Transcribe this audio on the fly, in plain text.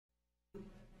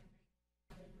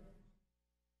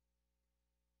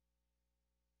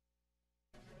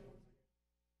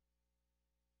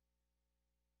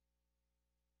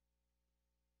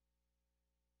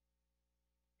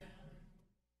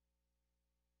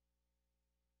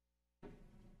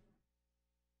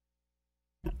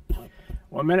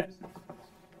1 minute.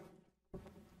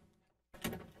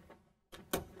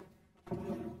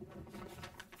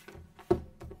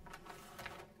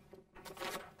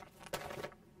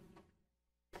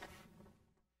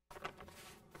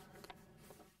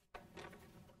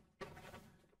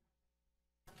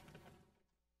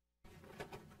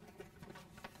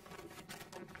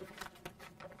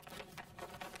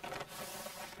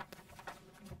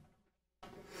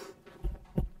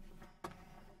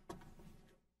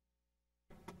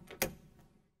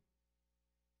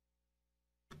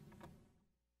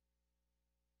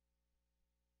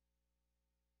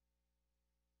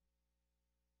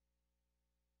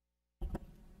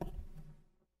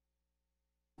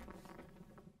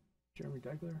 Jeremy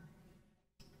Degler.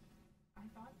 I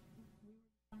thought we were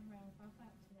talking about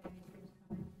that today. He was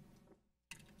coming.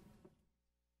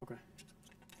 Okay.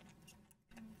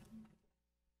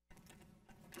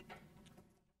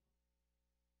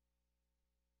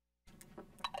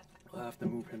 We'll have to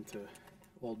move him to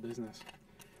old business.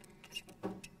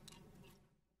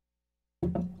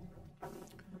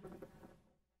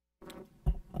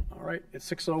 All right, it's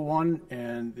 6:01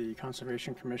 and the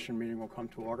Conservation Commission meeting will come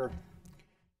to order.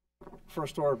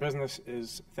 First order of business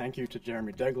is thank you to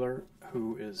Jeremy Degler,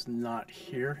 who is not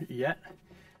here yet.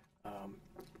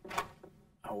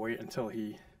 I'll wait until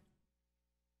he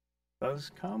does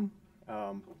come,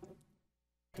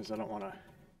 because I don't want to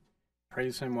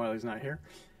praise him while he's not here.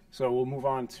 So we'll move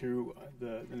on to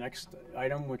the next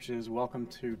item, which is welcome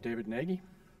to David Nagy.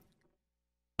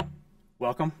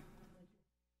 Welcome.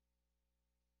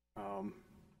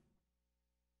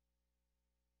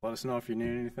 Let us know if you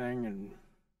need anything, and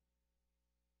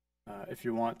if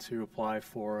you want to apply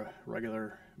for a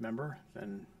regular member,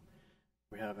 then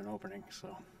we have an opening.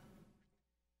 So,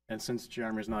 and since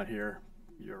Jeremy's not here,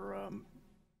 you're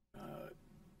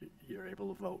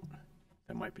able to vote.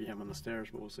 That might be him on the stairs,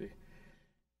 but we'll see.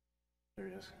 There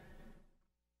he is.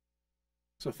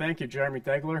 So thank you, Jeremy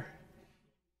Degler,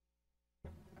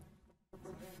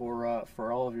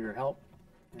 for all of your help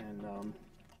and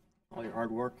all your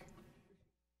hard work.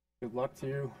 Good luck to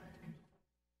you.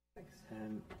 Thanks.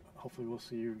 And hopefully we'll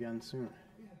see you again soon.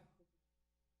 Yeah.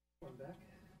 I'm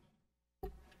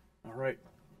back. All right.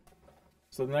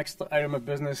 So the next item of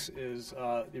business is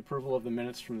the approval of the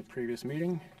minutes from the previous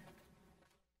meeting.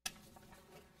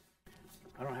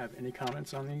 I don't have any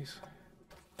comments on these.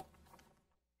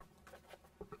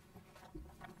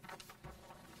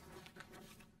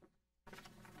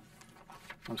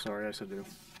 I'm sorry, yes I do.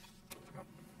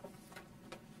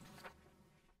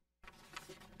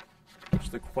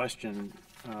 The question,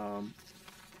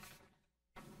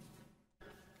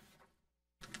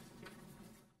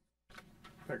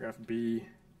 paragraph B,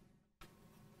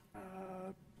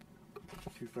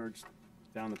 2/3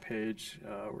 down the page,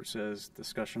 where it says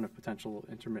discussion of potential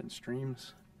intermittent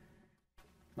streams.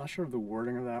 Not sure of the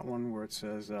wording of that one, where it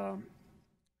says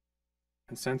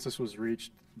consensus was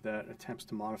reached that attempts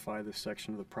to modify this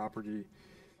section of the property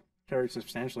carry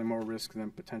substantially more risk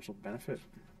than potential benefit.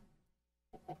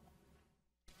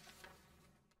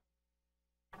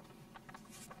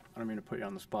 I don't mean to put you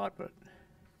on the spot, but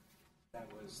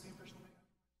that was the impression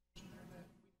there that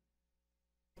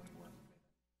we work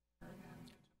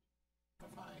and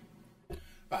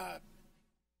modify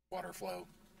water flow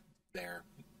there.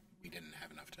 We didn't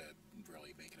have enough to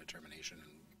really make a determination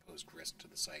and posed risk to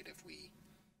the site if we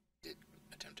did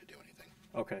attempt to do anything.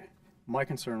 Okay. My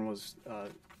concern was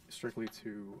strictly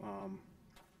to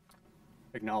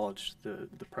acknowledge the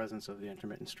presence of the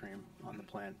intermittent stream on the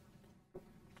plan.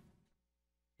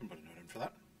 Put a note in for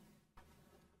that.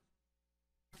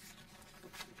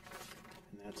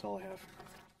 And that's all I have.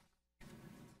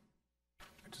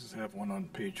 I just have one on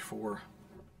page 4,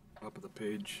 top of the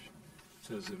page. It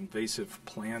says invasive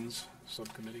plans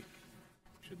subcommittee.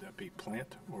 Should that be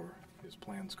plant or is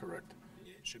plans correct?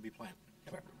 It should be plant.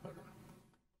 Plant. Okay.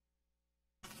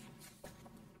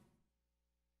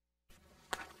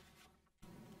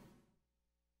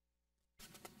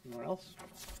 Anyone else?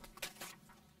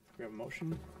 We have a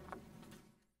motion.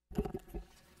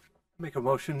 Make a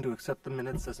motion to accept the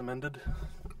minutes as amended.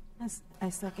 I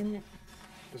second it.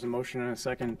 There's a motion and a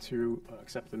second to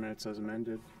accept the minutes as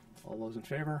amended. All those in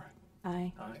favor?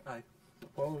 Aye. Aye. Aye.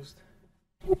 Opposed?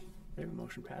 Okay, the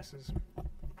motion passes.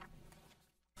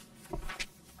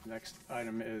 Next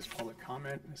item is public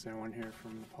comment. Is there anyone here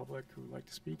from the public who would like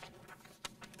to speak?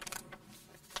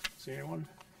 See anyone?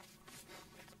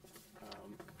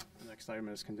 The next item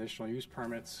is conditional use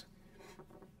permits.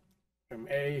 Item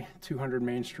A, 200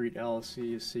 Main Street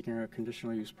LLC is seeking a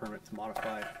conditional use permit to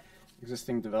modify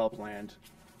existing developed land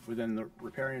within the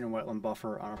riparian and wetland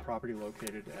buffer on a property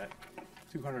located at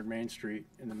 200 Main Street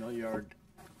in the Mill Yard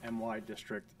MY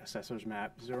District, Assessor's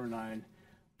Map 09,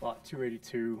 Lot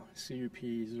 282, CUP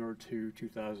 02,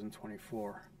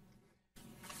 2024.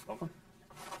 Welcome.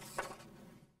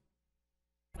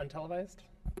 Untelevised?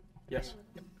 Yes.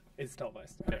 It's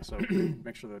televised. Yeah, so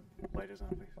make sure the light is on,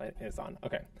 please. Light is on.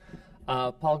 Okay.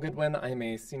 Paul Goodwin. I'm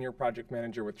a senior project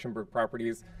manager with Trimberg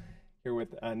Properties. Here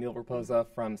with Neil Raposa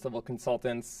from Civil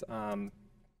Consultants.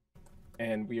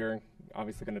 And we are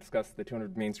obviously going to discuss the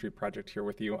 200 Main Street project here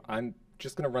with you. I'm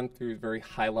just going to run through very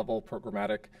high-level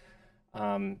programmatic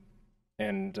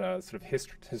and sort of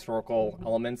historical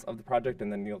elements of the project,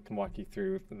 and then Neil can walk you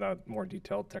through the more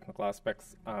detailed technical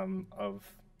aspects of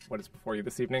what is before you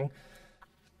this evening.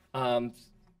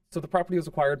 So the property was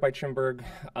acquired by Trimberg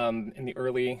in the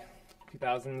early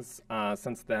 2000s.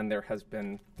 Since then, there has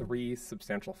been 3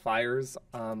 substantial fires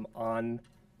on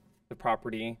the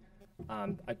property.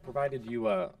 I provided you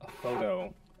a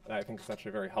photo that I think is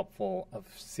actually very helpful of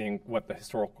seeing what the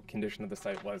historical condition of the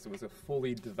site was. It was a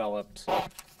fully developed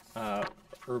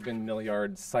urban mill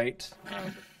yard site,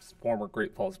 former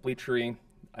Great Falls Bleachery,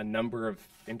 a number of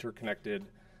interconnected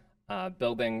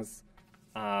buildings,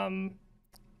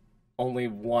 only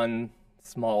one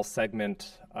small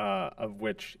segment of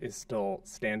which is still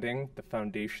standing. The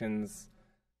foundations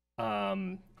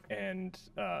and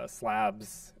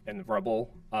slabs and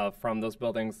rubble from those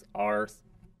buildings are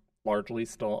largely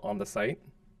still on the site.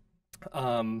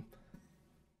 And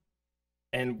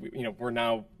we're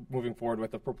now moving forward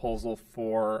with a proposal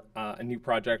for a new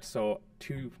project. So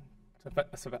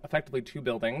effectively 2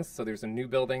 buildings. So there's a new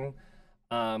building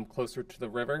closer to the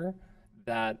river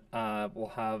that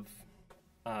will have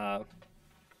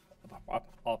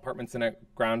apartments in it,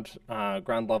 ground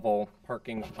level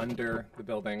parking under the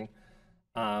building,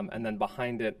 and then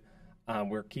behind it,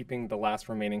 we're keeping the last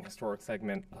remaining historic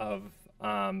segment of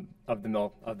the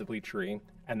mill of the bleachery,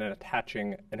 and then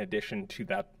attaching an addition to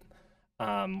that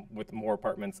with more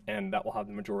apartments, and that will have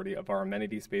the majority of our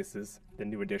amenity spaces. The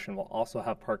new addition will also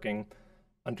have parking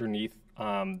underneath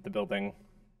the building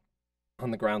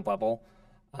on the ground level.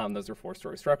 Those are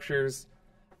 4-story structures.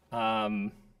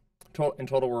 In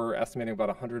total, we're estimating about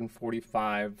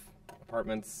 145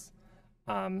 apartments.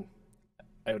 I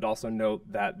would also note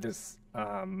that this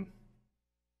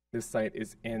site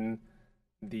is in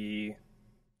the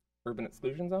urban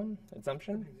exclusion zone,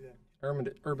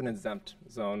 urban exempt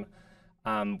zone.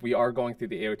 We are going through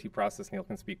the AOT process. Neil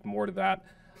can speak more to that.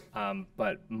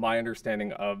 But my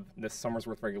understanding of the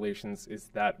Somersworth regulations is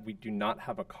that we do not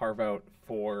have a carve out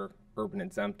for urban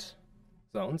exempt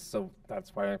zones. So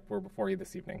that's why we're before you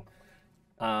this evening.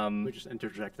 Let me just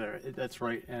interject there. That's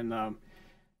right. And on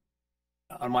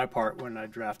my part, when I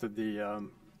drafted the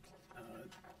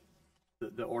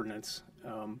ordinance,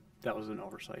 that was an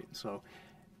oversight. So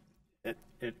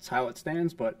it's how it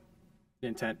stands, but the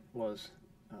intent was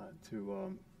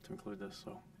to include this.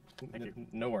 So thank you.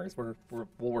 No worries. We'll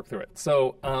work through it.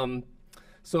 So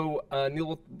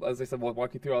Neil, as I said, we'll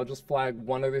walk you through. I'll just flag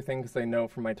one other thing because I know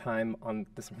from my time on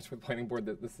the Somersworth Planning Board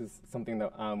that this is something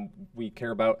that we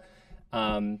care about.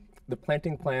 The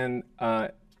planting plan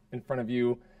in front of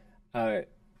you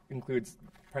includes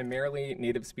primarily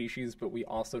native species, but we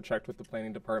also checked with the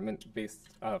planning department based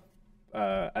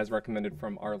as recommended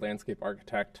from our landscape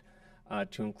architect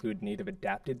to include native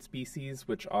adapted species,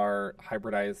 which are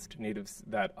hybridized natives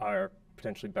that are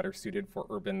potentially better suited for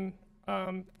urban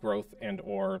growth and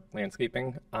or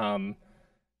landscaping.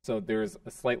 So there's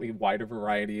a slightly wider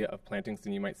variety of plantings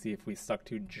than you might see if we stuck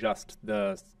to just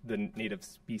the native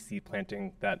species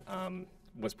planting that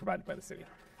was provided by the city.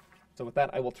 So with that,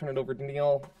 I will turn it over to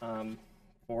Neil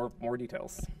for more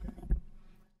details.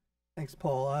 Thanks,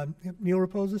 Paul. Neil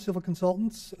Raposa, Civil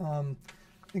Consultants. I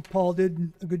think Paul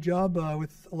did a good job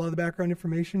with a lot of the background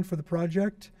information for the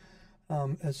project.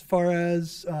 As far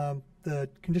as the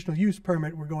conditional use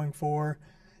permit we're going for,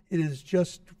 it is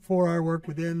just for our work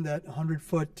within that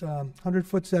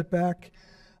 100-foot setback.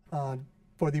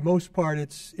 For the most part,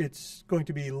 it's going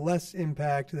to be less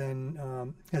impact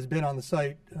than has been on the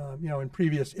site, in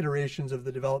previous iterations of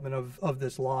the development of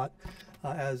this lot,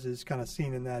 as is kind of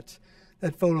seen in that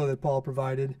photo that Paul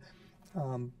provided.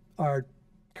 Our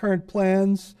current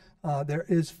plans, there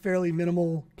is fairly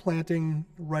minimal planting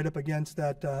right up against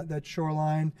that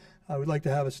shoreline. We'd like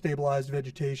to have a stabilized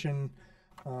vegetation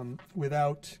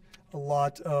without a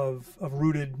lot of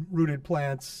rooted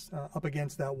plants up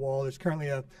against that wall. There's currently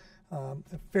a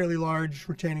fairly large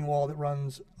retaining wall that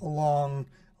runs along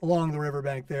the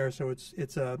riverbank there, so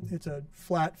it's a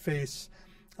flat face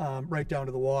right down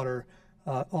to the water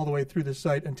all the way through the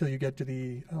site until you get to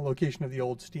the location of the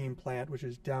old steam plant, which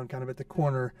is down kind of at the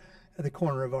corner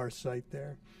of our site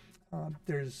there.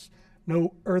 There's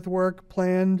No earthwork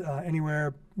planned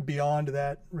anywhere beyond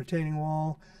that retaining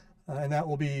wall, and that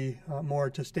will be more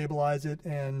to stabilize it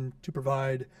and to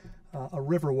provide a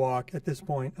river walk at this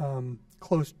point,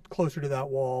 closer to that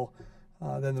wall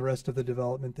than the rest of the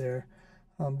development there.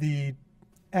 The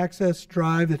access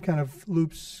drive that kind of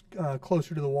loops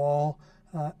closer to the wall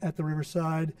at the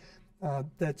riverside,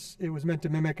 it was meant to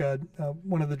mimic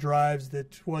one of the drives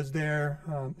that was there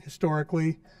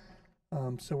historically.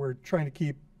 So we're trying to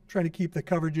keep the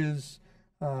coverages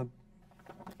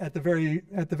at the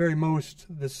very most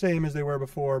the same as they were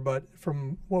before, but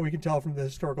from what we can tell from the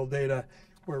historical data,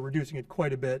 we're reducing it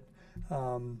quite a bit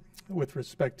with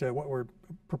respect to what we're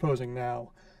proposing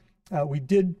now. We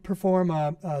did perform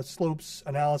a slopes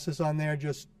analysis on there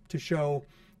just to show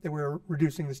that we're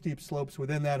reducing the steep slopes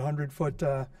within that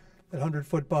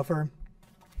 100-foot buffer.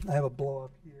 I have a blow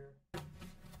up here.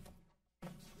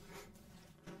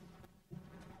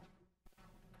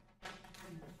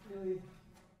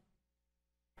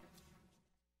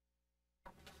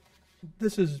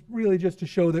 This is really just to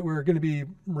show that we're going to be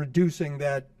reducing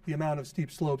the amount of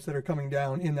steep slopes that are coming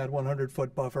down in that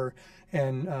 100-foot buffer,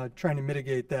 and trying to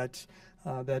mitigate that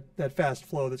fast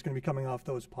flow that's going to be coming off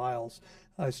those piles.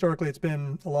 Historically, it's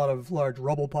been a lot of large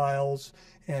rubble piles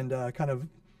and kind of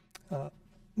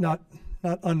not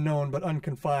unknown but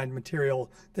unconfined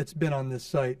material that's been on this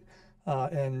site.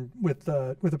 And with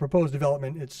the proposed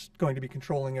development, it's going to be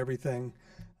controlling everything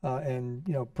and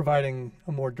providing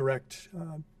a more direct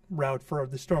route for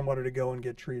the stormwater to go and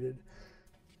get treated.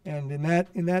 And in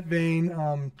that vein,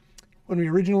 when we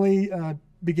originally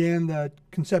began the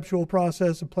conceptual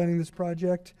process of planning this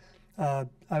project, I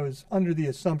was under the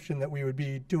assumption that we would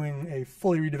be doing a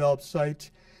fully redeveloped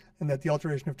site, and that the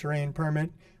alteration of terrain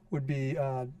permit would be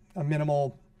a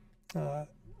minimal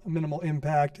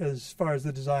impact as far as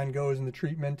the design goes and the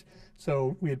treatment.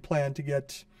 So we had planned to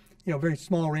get very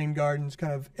small rain gardens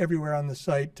kind of everywhere on the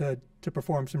site to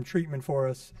perform some treatment for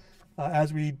us.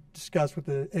 As we discussed with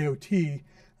the AOT,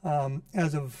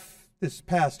 as of this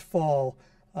past fall,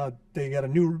 they got a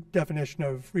new definition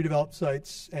of redeveloped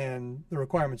sites and the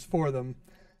requirements for them.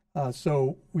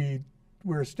 So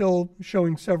we're still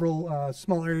showing several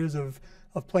small areas of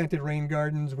planted rain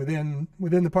gardens within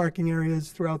the parking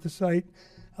areas throughout the site,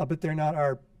 but they're not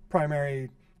our primary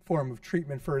form of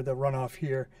treatment for the runoff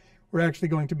here. We're actually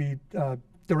going to be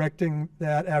directing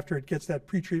that after it gets that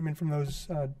pretreatment from those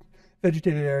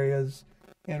vegetated areas,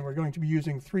 and we're going to be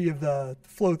using 3 of the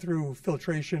flow-through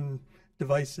filtration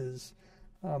devices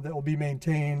that will be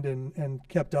maintained and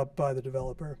kept up by the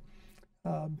developer.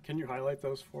 Can you highlight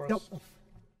those for us? Yep.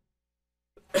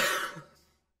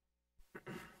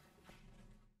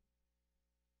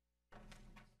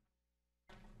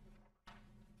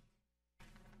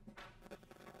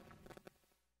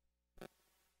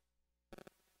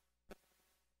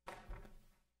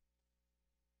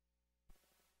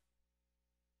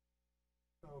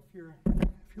 So if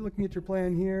you're looking at your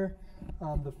plan here,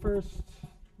 the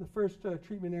first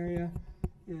treatment area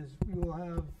is we will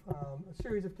have a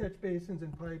series of catch basins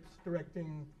and pipes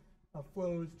directing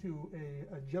flows to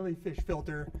a jellyfish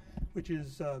filter, which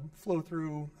is flow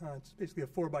through. It's basically a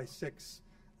 4x6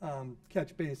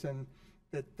 catch basin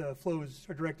that flows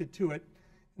are directed to it,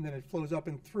 and then it flows up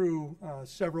and through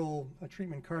several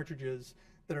treatment cartridges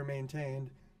that are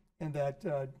maintained, and that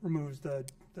removes the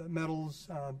metals,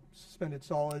 suspended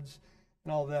solids,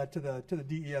 and all of that to the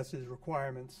DES's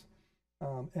requirements.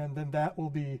 And then that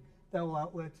will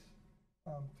outlet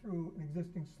through an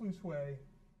existing sluiceway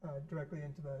directly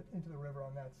into the river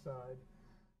on that side.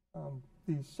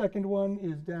 The second one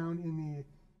is down in the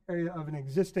area of an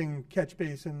existing catch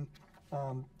basin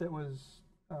that was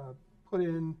put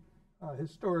in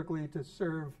historically to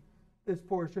serve this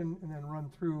portion and then run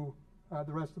through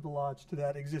the rest of the lots to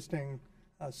that existing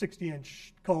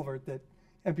 60-inch culvert that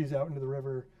empties out into the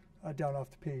river down off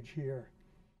the page here.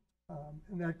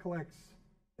 And that collects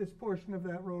this portion of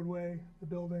that roadway, the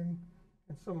building,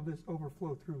 and some of this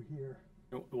overflow through here.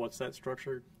 What's that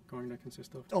structure going to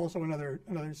consist of? Also another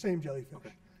same jellyfish.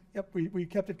 Okay. Yep, we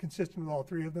kept it consistent with all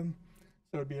 3 of them,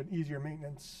 so it'd be an easier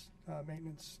maintenance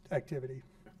activity.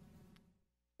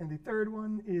 And the third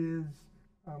one is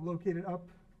located up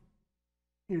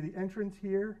near the entrance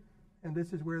here, and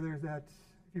this is where there's that.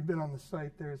 If you've been on the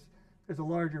site, there's a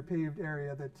larger paved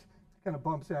area that kind of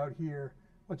bumps out here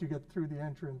once you get through the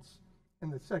entrance,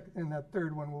 and that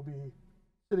third one will be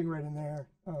sitting right in there,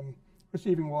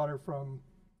 receiving water from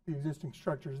the existing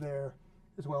structures there,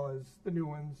 as well as the new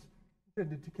ones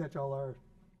intended to catch all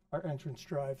our entrance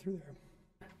drive through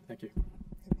there. Thank you.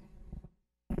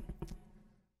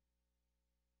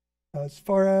 As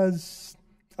far as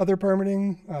Other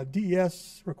permitting,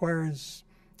 DES requires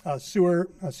a sewer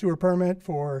permit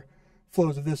for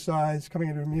flows of this size coming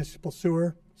into a municipal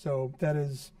sewer. So that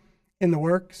is in the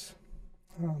works.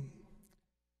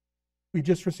 We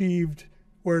just received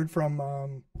word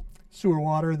from sewer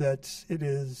water that it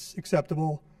is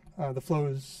acceptable. The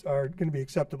flows are going to be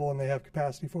acceptable and they have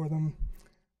capacity for them.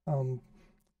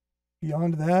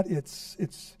 Beyond that,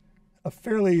 it's a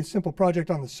fairly simple project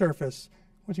on the surface.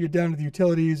 Once you get down to the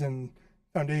utilities and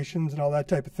foundations and all that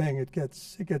type of thing, it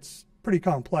gets pretty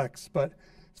complex. But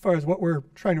as far as what we're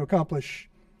trying to accomplish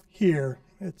here,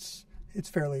 it's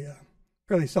fairly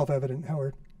self-evident how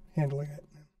we're handling it.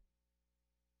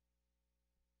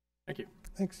 Thank you.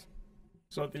 Thanks.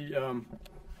 So the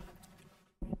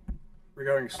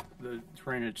regarding the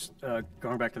drainage,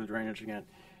 going back to the drainage again,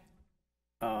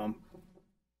 I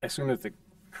assume that the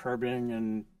curbing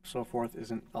and so forth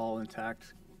isn't all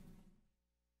intact.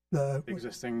 The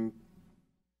Existing,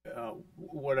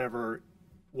 whatever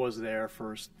was there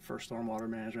for stormwater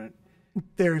management.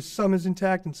 There's some is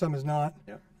intact and some is not.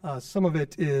 Yeah. Some of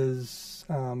it is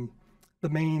the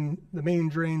main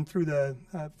drain through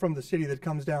from the city that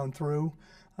comes down through.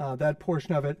 That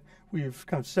portion of it we've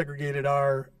kind of segregated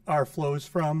our flows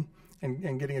from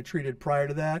and getting it treated prior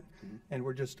to that, and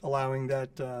we're just allowing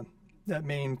that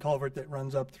main culvert that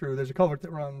runs up through. There's a culvert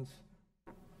that runs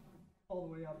all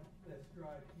the way up this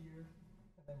drive here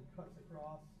and then cuts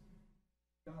across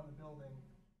beyond the building,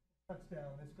 cuts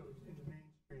down. This goes into Main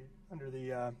Street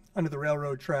under the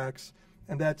railroad tracks,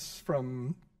 and that's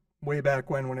from way back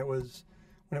when it was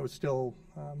still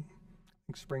I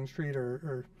think Spring Street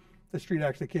or the street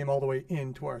actually came all the way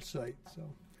into our site. So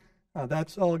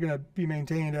that's all going to be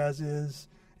maintained as is,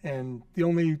 and the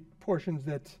only portions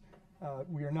that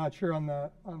we are not sure on the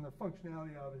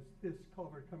functionality of is this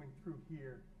culvert coming through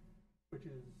here, which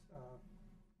is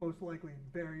most likely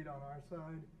buried on our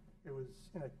side. It was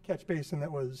in a catch basin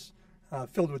that was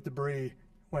filled with debris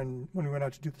when we went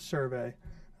out to do the survey,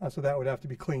 so that would have to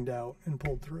be cleaned out and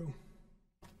pulled through.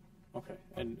 Okay.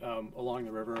 And along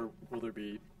the river, will there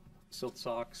be silt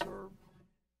socks or?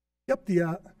 Yep.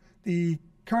 The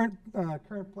current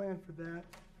plan for that.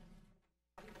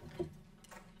 And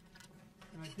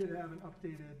I did have an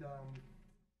updated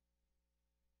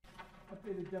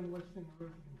demolition and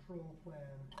erosion control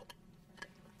plan.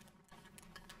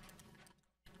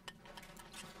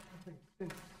 I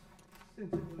think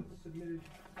since it was submitted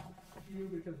to you,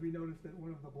 because we noticed that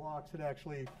one of the blocks had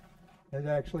actually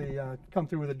come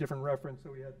through with a different reference,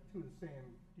 so we had two of the same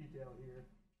detail here.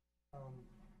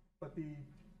 But the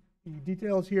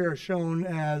details here are shown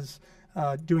as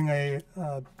doing a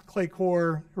clay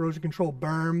core erosion control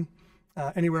berm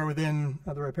anywhere within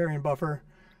the riparian buffer,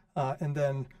 and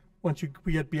then once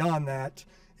we get beyond that,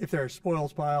 if there are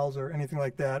spoils piles or anything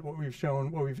like that, what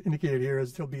we've indicated here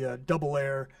is there'll be a double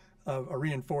layer of a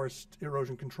reinforced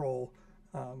erosion control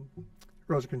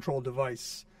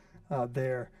device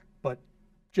there. But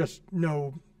just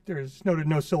there's noted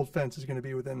no silt fence is going to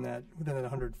be within that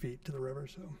 100 feet to the river.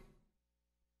 So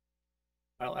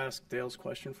I'll ask Dale's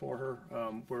question for her.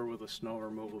 Where will the snow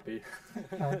removal be?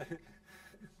 Snow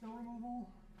removal.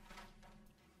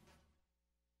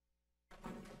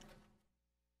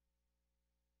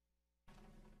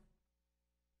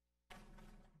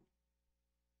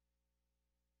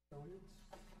 So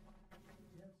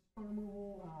snow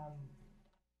removal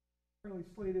currently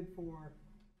slated for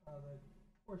the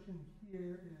portion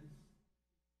here is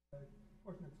the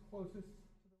portion that's closest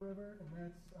to the river, and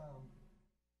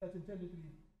that's intended to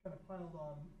be kind of piled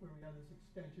on where we have this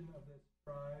extension of this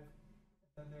drive.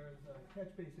 And then there's a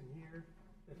catch basin here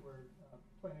that we're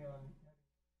planning on having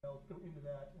go into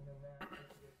that, and then that.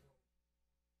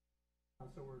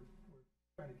 So we're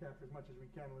trying to capture as much as we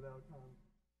can without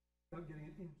getting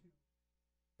it into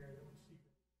the area that would see it.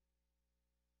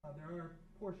 There are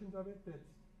portions of it that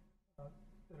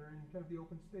are in kind of the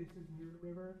open spaces near the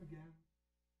river. Again,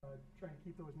 trying to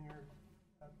keep those near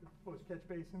the proposed catch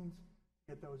basins,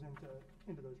 get those into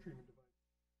those treatment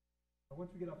devices. Once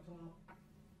we get up top,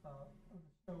 the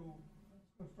snow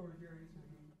storage areas are going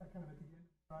to be kind of at the end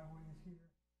of the driveways here,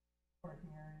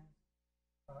 parking areas,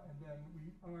 and then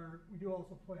we do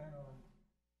also plan on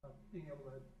being able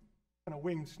to kind of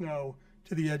wing snow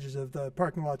to the edges of the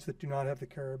parking lots that do not have the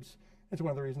curbs. It's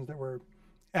one of the reasons that we're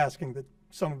asking that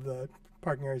some of the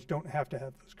parking areas don't have to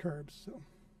have those curbs. So.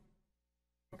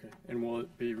 Okay. And will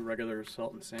it be regular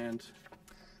salt and sand?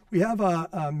 We have a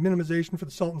minimization for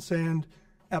the salt and sand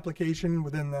application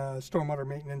within the stormwater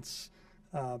maintenance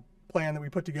plan that we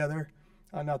put together,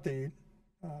 not the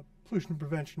pollution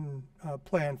prevention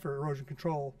plan for erosion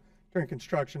control during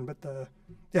construction, but the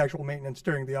actual maintenance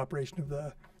during the operation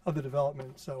of the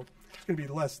development. So it's going to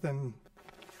be less than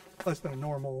a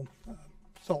normal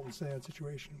salt and sand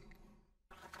situation.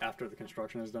 After the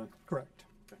construction is done? Correct.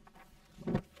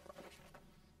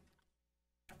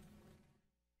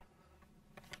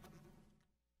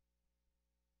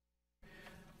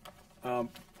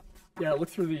 Yeah, I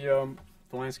looked through the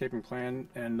landscaping plan,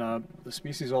 and the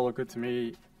species all look good to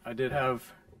me. I did have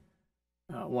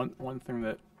one thing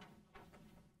that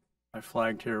I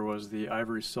flagged here was the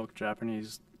ivory silk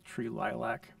Japanese tree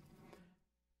lilac.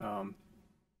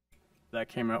 That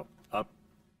came up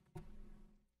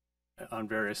on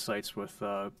various sites with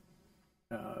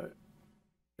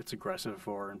it's aggressive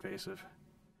or invasive.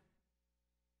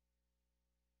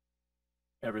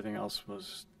 Everything else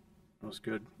was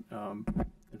good.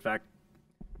 In fact,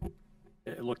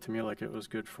 it looked to me like it was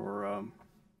good for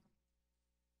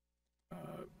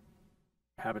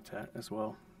habitat as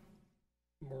well.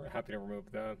 We're happy to remove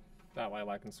that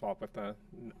lilac and swap with the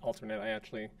alternate. I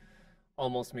actually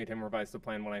almost made him revise the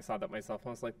plan when I saw that myself. I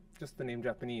was like, just the name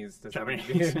Japanese doesn't need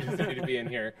to be in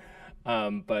here.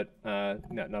 But no,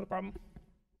 not a problem.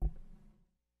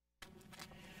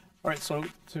 All right, so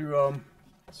to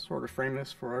sort of frame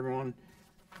this for everyone,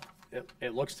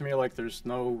 it looks to me like there's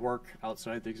no work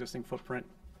outside the existing footprint,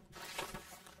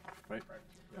 right?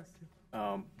 Yes.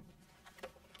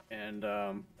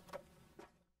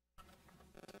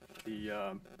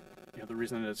 The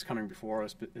reason that it's coming before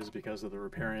us is because of the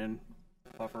riparian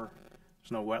buffer.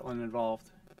 There's no wetland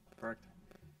involved, correct?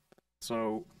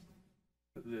 So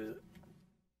the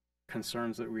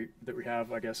concerns that we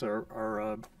have, I guess,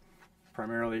 are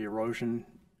primarily erosion.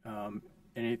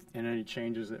 Any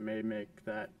changes that may make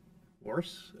that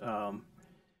worse, and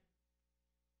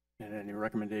any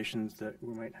recommendations that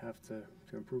we might have to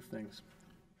improve things.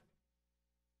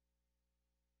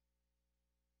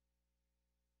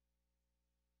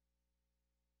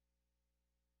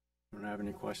 Don't have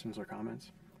any questions or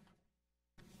comments?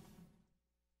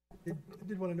 I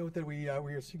did want to note that we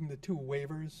are seeking the 2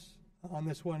 waivers on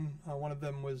this one. One of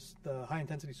them was the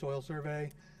high-intensity soil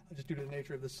survey, just due to the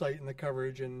nature of the site and the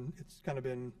coverage, and it's kind of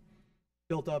been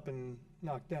built up and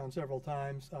knocked down several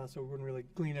times, so we wouldn't really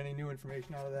glean any new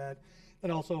information out of that.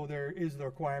 And also, there is the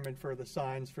requirement for the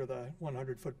signs for the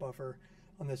 100-foot buffer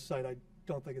on this site. I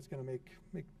don't think it's going to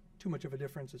make too much of a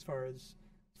difference as far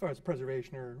as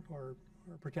preservation or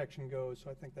protection goes.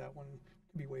 So I think that one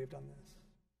can be waived on this.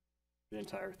 The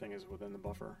entire thing is within the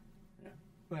buffer. Yeah.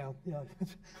 Well, yeah,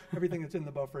 everything that's in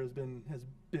the buffer has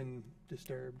been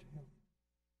disturbed.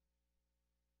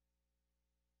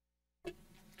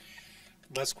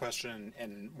 Less question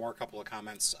and more a couple of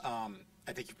comments. I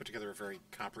think you put together a very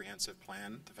comprehensive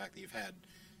plan. The fact that you've had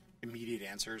immediate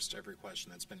answers to every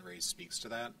question that's been raised speaks to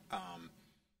that.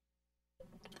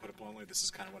 To put it bluntly, this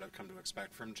is kind of what I've come to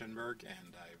expect from Ginberg,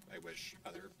 and I wish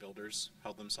other builders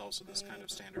held themselves to this kind of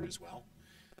standard as well.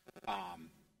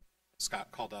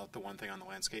 Scott called out the one thing on the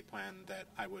landscape plan that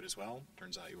I would as well.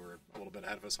 Turns out you were a little bit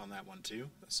ahead of us on that one too,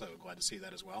 so glad to see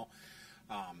that as well.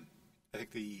 I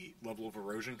think the level of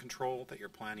erosion control that you're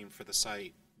planning for the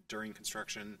site during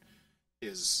construction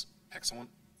is excellent.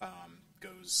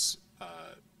 Goes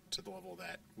to the level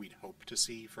that we'd hope to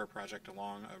see for a project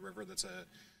along a river that's a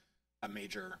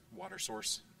major water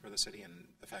source for the city, and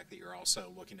the fact that you're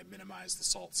also looking to minimize the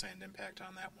salt sand impact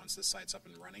on that once the site's up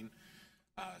and running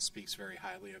speaks very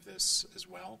highly of this as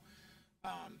well.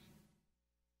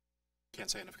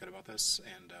 Can't say enough good about this,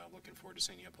 and looking forward to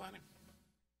seeing you planning.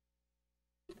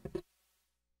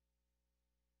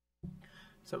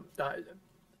 So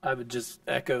I would just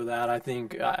echo that. I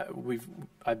think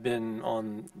I've been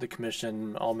on the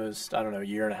commission almost, I don't know, a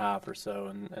year and a half or so,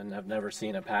 and have never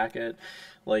seen a packet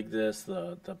like this.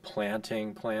 The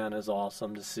planting plan is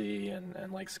awesome to see,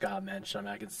 and like Scott mentioned,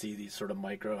 I can see these sort of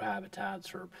micro habitats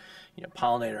for,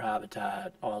 pollinator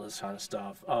habitat, all this kind of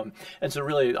stuff. And so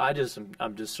really, I'm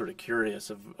just sort of curious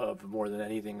of more than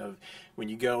anything of when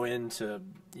you go in to,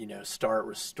 start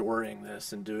restoring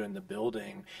this and doing the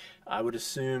building, I would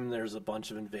assume there's a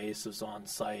bunch of invasives on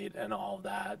site and all of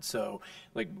that. So,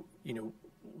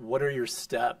 what are your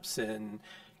steps in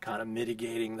kind of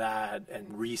mitigating that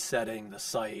and resetting the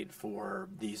site for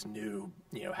these new,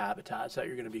 habitats that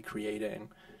you're going to be creating?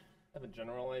 I have a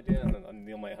general idea, and then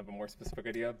Neil might have a more specific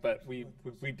idea. But we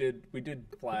did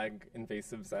flag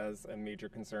invasives as a major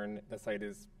concern. The site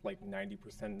is like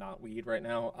 90% knotweed right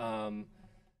now.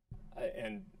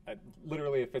 And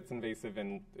literally, if it's invasive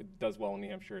and it does well in New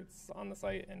Hampshire, it's on the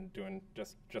site and doing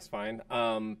just fine.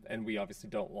 And we obviously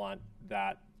don't want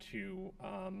that to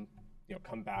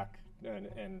come back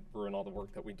and ruin all the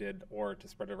work that we did, or to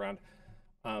spread it around.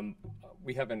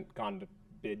 We haven't gone to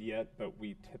bid yet, but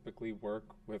we typically work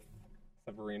with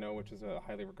Severino, which is a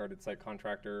highly regarded site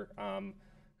contractor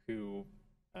who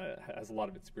has a lot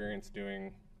of experience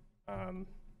doing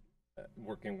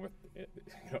working with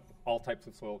all types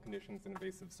of soil conditions and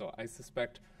invasives. So I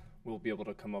suspect we'll be able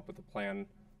to come up with a plan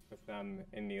with them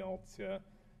and Neil to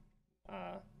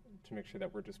make sure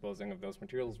that we're disposing of those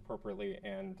materials appropriately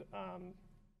and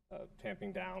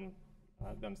tamping down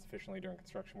them sufficiently during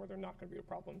construction where they're not going to be a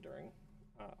problem during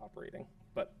operating.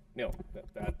 But Neil,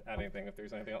 add anything if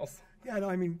there's anything else. Yeah, no,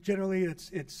 I mean, generally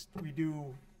it's we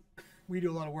do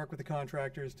a lot of work with the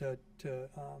contractors to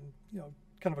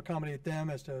kind of accommodate them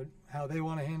as to how they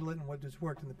want to handle it and what has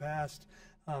worked in the past.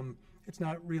 It's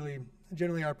not really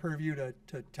generally our purview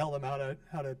to tell them how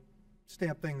to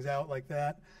stamp things out like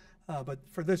that. But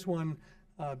for this one,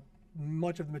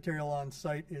 much of the material on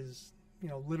site is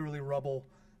literally rubble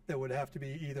that would have to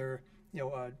be either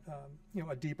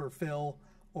a deeper fill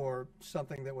or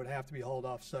something that would have to be hauled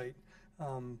off site.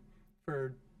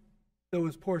 For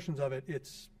those portions of it,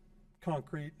 it's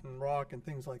concrete and rock and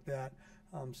things like that.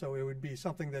 So it would be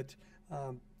something that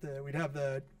we'd have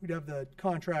the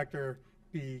contractor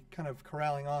be kind of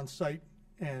corralling on site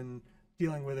and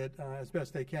dealing with it as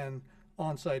best they can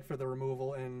on site for the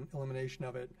removal and elimination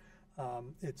of it.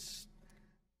 It's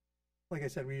like I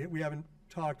said, we haven't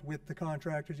talked with the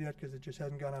contractors yet because it just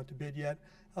hasn't gone out to bid yet.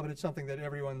 But it's something that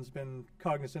everyone's been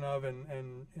cognizant of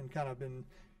and kind of been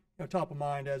top of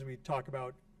mind as we talk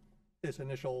about this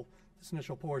initial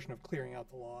portion of clearing out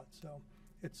the lot. So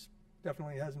it's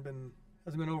definitely hasn't been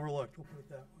overlooked. We'll put it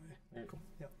that way. Very cool.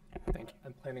 Yeah. Thank you.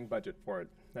 I'm planning budget for it.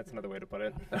 That's another way to put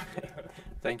it.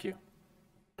 Thank you.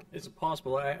 Is it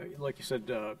possible, like you said,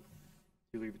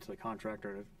 you leave it to the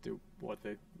contractor to do what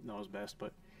they know is best,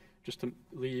 but just to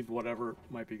leave whatever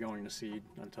might be going to seed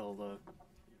until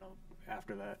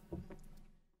after that?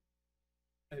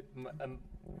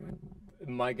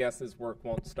 My guess is work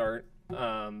won't start in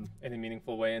a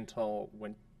meaningful way until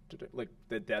like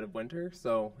the dead of winter.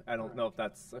 So I don't know if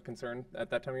that's a concern at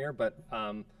that time of year, but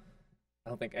I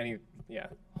don't think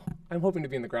I'm hoping to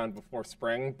be in the ground before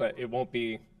spring, but it won't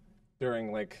be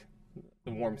during like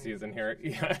the warm season here.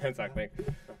 Yeah, exactly. Do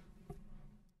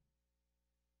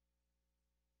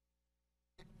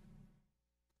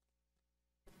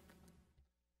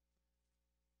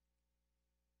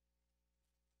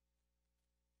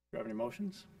you have any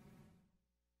motions?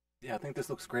 Yeah, I think this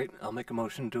looks great. I'll make a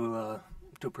motion to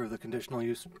approve the conditional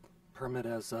use permit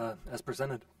as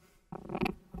presented.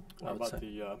 What about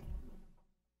the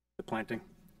planting?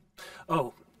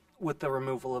 Oh, with the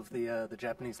removal of the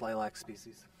Japanese lilac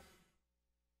species.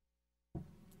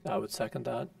 I would second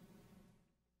that.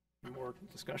 Any more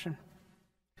discussion?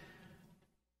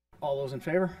 All those in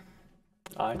favor?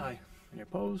 Aye. Aye. Any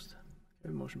opposed?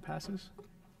 Okay, the motion passes.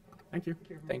 Thank you.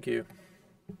 Thank you.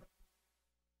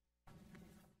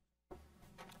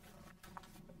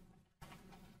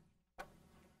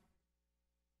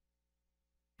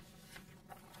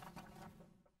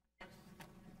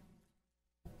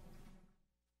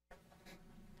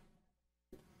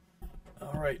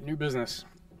 All right, new business.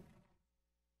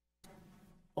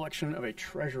 Election of a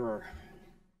treasurer.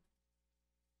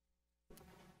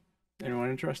 Anyone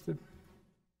interested?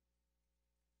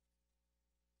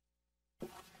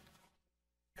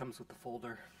 Comes with the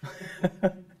folder.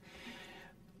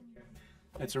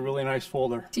 It's a really nice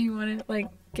folder. Do you want to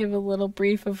give a little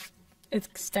brief of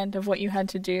extent of what you had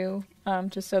to do,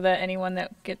 just so that anyone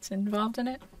that gets involved in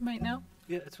it might know?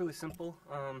 Yeah, it's really simple.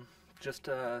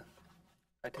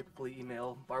 I typically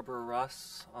email Barbara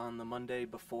Ross on the Monday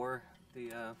before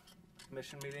the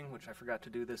commission meeting, which I forgot to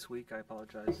do this week. I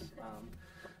apologize.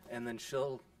 And then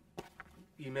she'll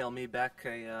email me back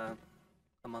a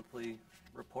monthly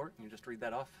report, and you just read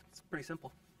that off. It's pretty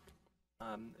simple.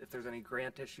 If there's any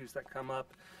grant issues that come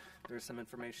up, there's some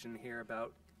information here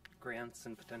about grants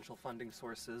and potential funding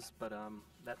sources, but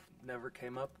that never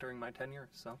came up during my tenure,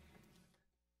 so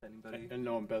anybody... And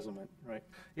no embezzlement, right?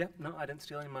 Yeah, no, I didn't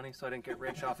steal any money, so I didn't get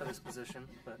rich off of this position,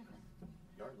 but...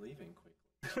 You are leaving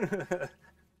quickly.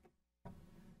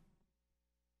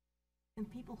 Can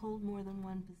people hold more than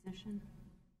one position?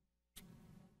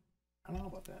 I don't know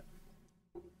about that.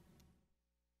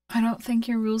 I don't think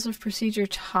your rules of procedure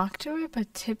talk to it,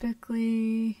 but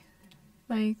typically,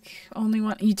 only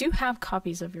one. You do have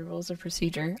copies of your rules of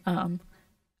procedure.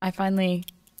 I finally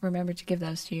remembered to give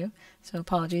those to you, so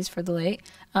apologies for the late.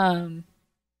 I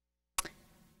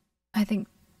think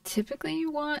typically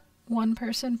you want one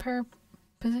person per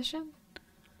position.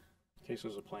 In case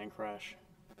there's a plane crash.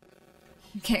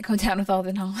 You can't go down with all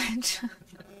the knowledge.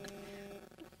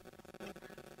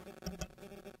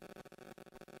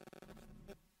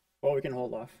 But we can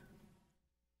hold off.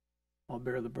 I'll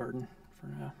bear the burden for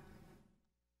now.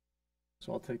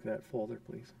 So I'll take that folder,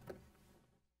 please.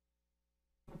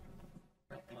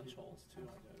 Lunch holes too, I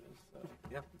noticed. So.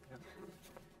 Yep.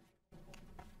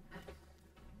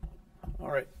 All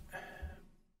right.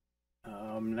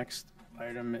 Next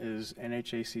item is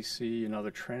NHACC and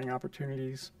other training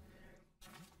opportunities.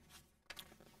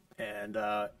 And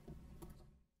I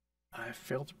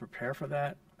failed to prepare for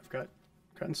that. I've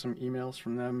gotten some emails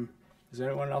from them. Is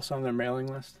anyone else on their mailing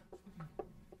list?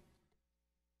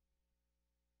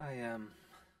 I am.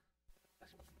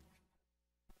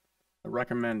 I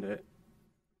recommend it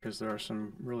because there are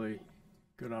some really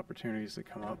good opportunities that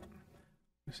come up.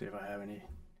 Let me see if I have any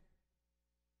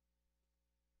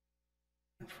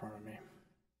in front of me.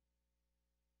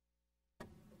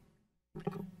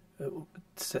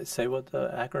 Say what the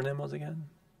acronym was again.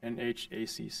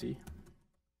 NHACC.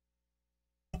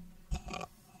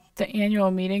 The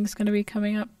annual meeting's going to be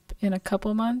coming up in a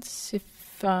couple months.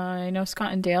 If I know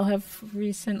Scott and Dale have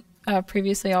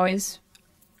previously always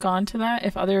gone to that.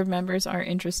 If other members are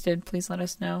interested, please let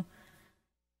us know.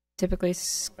 Typically,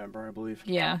 November, I believe.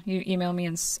 yeah, you email me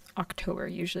in October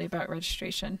usually about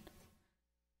registration.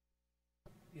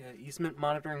 Yeah, easement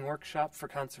monitoring workshop for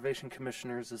conservation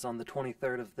commissioners is on the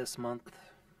 23rd of this month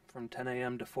from 10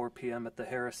 a.m. to 4 p.m. at the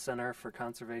Harris Center for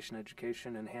Conservation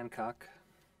Education in Hancock.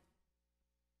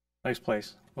 Nice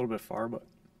place. A little bit far, but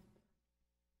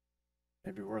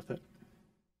maybe worth it.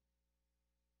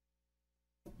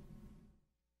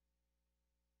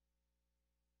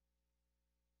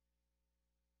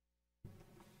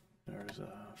 There's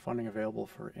funding available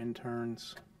for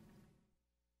interns.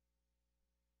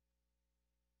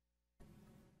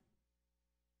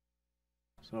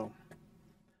 So,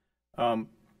 I'll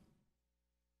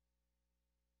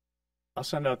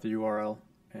send out the URL,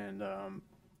 and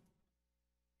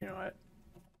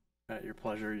at your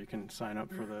pleasure, you can sign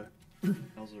up for the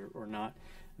emails or not,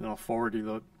 and then I'll forward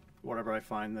you whatever I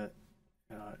find that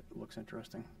looks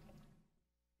interesting.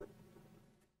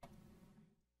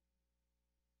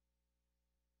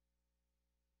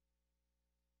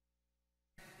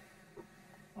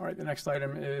 All right, the next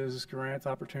item is grant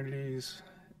opportunities.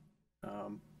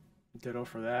 Ditto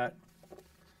for that.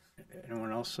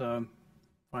 Anyone else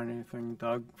find anything,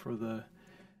 Doug, for the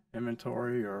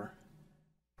inventory or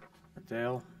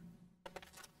Dale?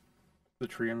 The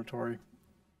tree inventory.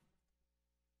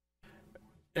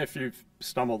 If you've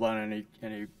stumbled on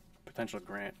any potential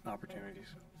grant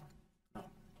opportunities. No.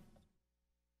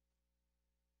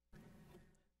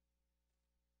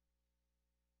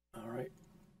 All right.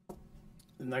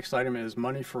 The next item is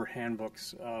money for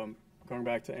handbooks. Going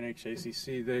back to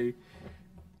NHACC, they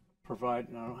provide,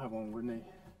 and I don't have one with me,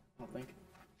 I don't think.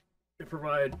 They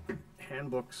provide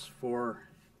handbooks for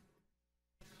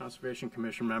Conservation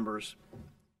Commission members,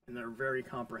 and they're very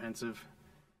comprehensive.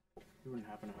 You wouldn't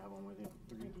happen to have one with you,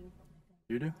 would you?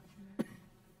 You do?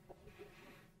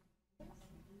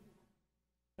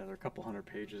 Yeah, they're a couple hundred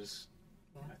pages,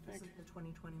 Yeah, I think. This is the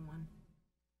 2021.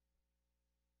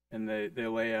 And they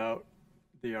lay out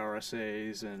the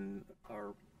RSAs and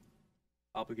our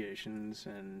obligations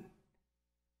and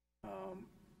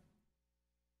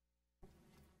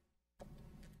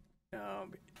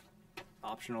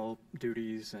optional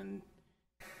duties, and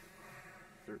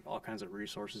there are all kinds of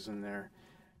resources in there.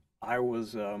 I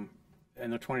was, and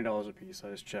they're $20 a piece, I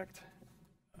just checked.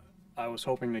 I was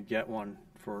hoping to get one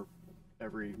for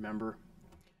every member.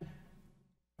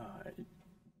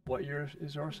 What year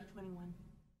is yours? 21.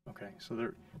 Okay, so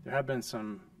there have been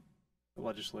some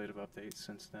legislative updates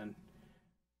since then.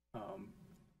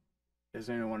 Is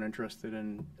anyone interested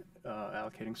in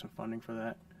allocating some funding for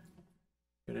that?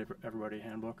 Get everybody a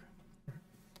handbook?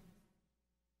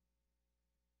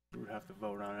 We would have to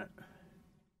vote on it.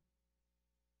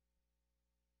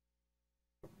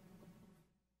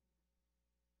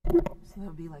 So that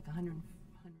would be like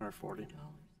 $140.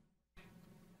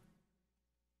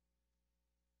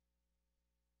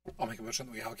 I'll make a motion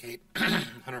that we allocate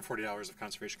 $140 of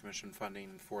Conservation Commission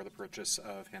funding for the purchase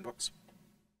of handbooks.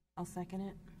 I'll second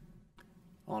it.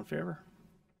 All in favor?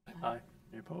 Aye.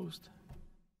 Any opposed?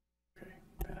 Okay,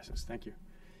 passes. Thank you.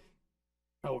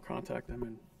 I will contact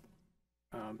them,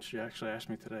 and she actually asked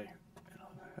me today, and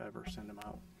I'll have her send them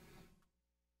out.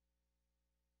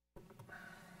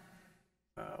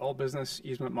 All business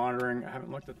easement monitoring. I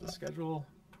haven't looked at the schedule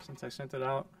since I sent it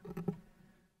out.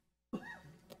 Let's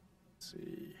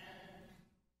see.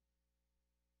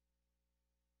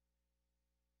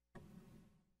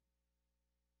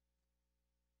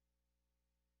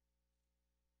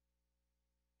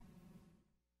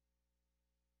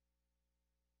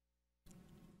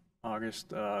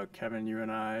 August, Kevin, you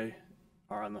and I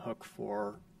are on the hook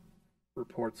for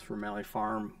reports for Malley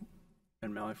Farm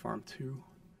and Malley Farm 2.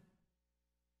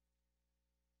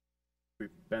 We've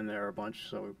been there a bunch,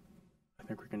 so I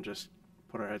think we can just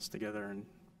put our heads together and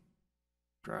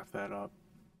draft that up.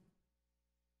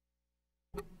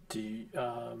 Do you,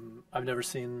 I've never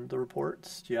seen the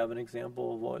reports. Do you have an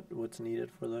example of what's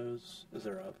needed for those? Is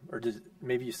there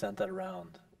maybe you sent that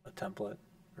around, a template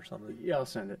or something? Yeah, I'll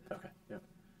send it. Okay. Yeah.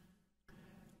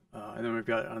 And then we've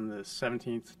got on the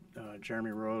 17th,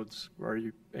 Jeremy Rhodes. Are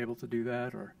you able to do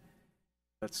that, or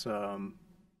that's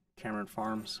Cameron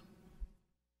Farms?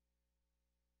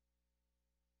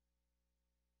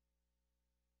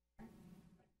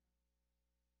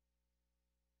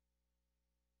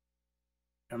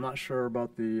 I'm not sure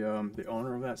about the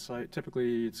owner of that site.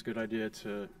 Typically, it's a good idea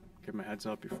to give them a heads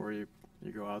up before you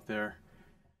go out there.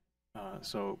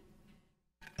 So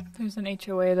There's an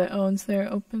HOA that owns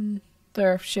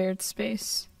their shared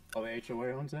space. oh, the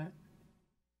HOA owns that?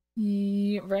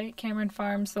 Yeah, right? Cameron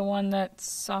Farms, the one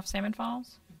that's off Salmon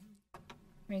Falls?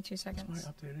 Give me 2 That's my seconds.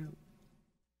 updated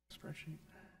spreadsheet.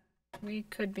 We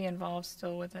could be involved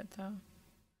still with it, though.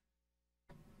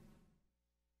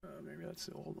 Maybe that's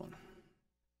the old one.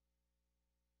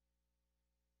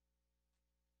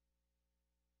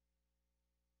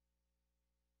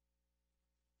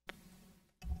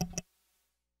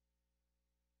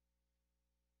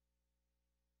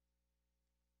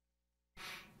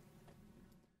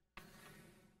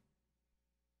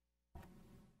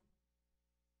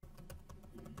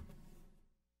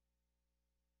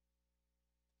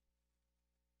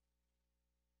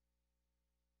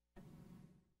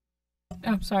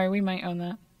 Oh, sorry, we might own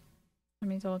that. Let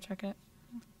me double check it.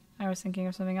 I was thinking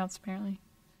of something else, apparently.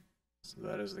 So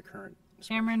that is the current.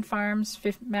 Cameron Farms,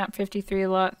 map 53,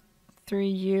 lot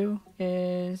 3U,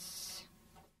 is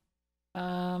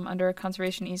under a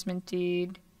conservation easement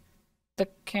deed. The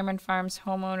Cameron Farms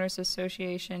Homeowners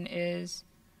Association is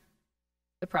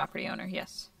the property owner,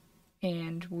 yes.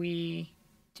 And we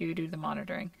do the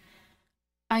monitoring.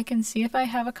 I can see if I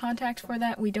have a contact for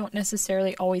that. We don't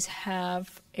necessarily always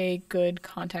have a good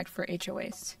contact for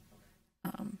HOAs.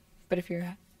 But if you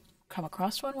come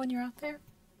across one when you're out there.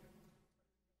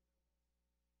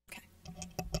 Okay.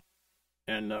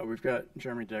 And we've got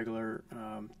Jeremy Degler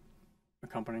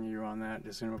accompanying you on that.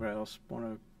 Does anybody else want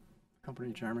to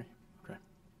accompany Jeremy? Okay.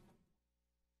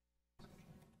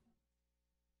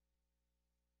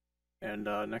 And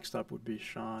next up would be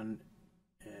Sean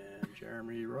and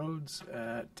Jeremy Rhodes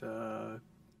at the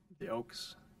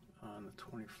Oaks on the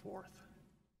 24th.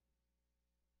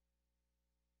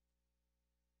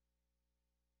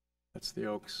 That's the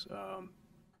Oaks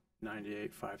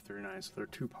 98,539. So there are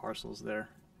 2 parcels there.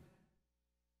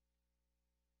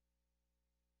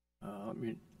 Let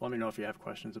me know if you have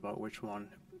questions about which one.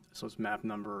 So it's map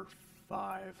number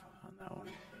 5 on that one.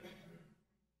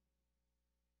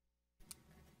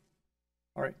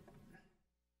 All right.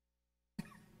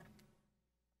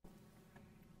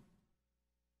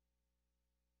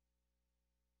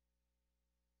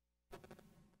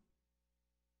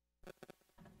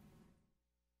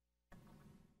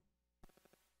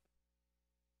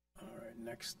 All right,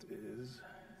 next is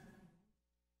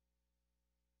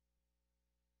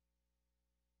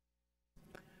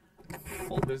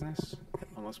full business,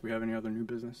 unless we have any other new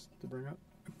business to bring up.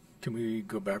 Can we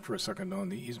go back for a second on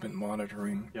the easement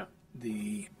monitoring? Yeah.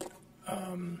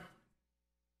 I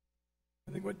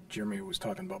think what Jeremy was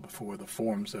talking about before, the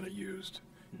forms that are used,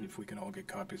 if we can all get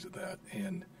copies of that.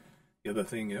 And the other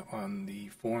thing, on the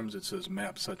forms it says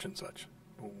map such and such.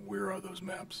 Where are those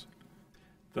maps?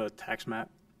 The tax map,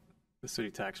 the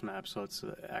city tax map, so it's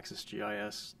Access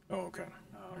GIS. Oh, okay.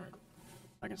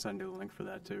 I can send you a link for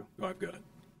that too. Oh, I've got it.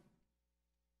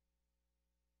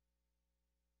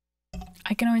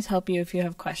 I can always help you if you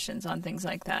have questions on things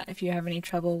like that. If you have any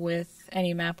trouble with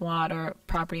any map lot or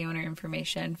property owner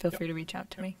information, feel free to reach out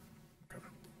to me. Okay.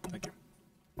 Thank you.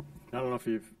 I don't know if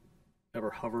you've ever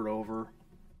hovered over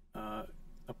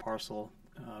a parcel,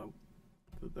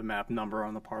 the map number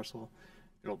on the parcel.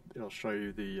 It'll show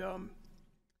you the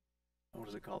what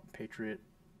is it called? Patriot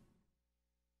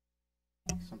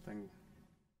something.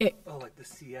 Like the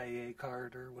CIA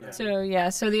card or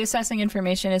whatever. So the assessing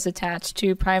information is attached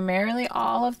to primarily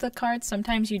all of the cards.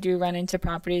 Sometimes you do run into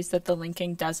properties that the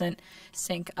linking doesn't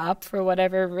sync up for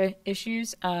whatever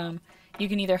issues. You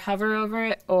can either hover over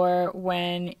it, or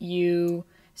when you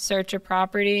search a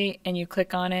property and you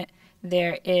click on it,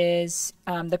 there is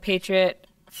the Patriot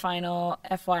Final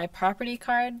FY property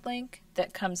card link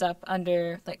that comes up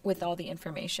under, like, with all the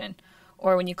information.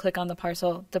 Or when you click on the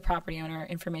parcel, the property owner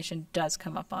information does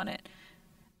come up on it.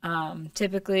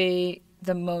 Typically,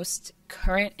 the most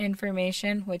current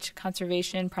information, which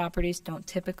conservation properties don't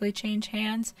typically change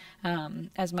hands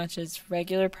as much as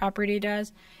regular property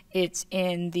does, it's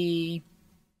in the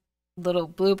little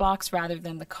blue box rather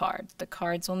than the card. The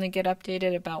cards only get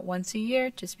updated about once a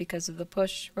year just because of the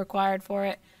push required for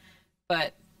it,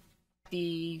 but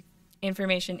the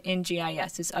information in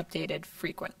GIS is updated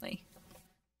frequently.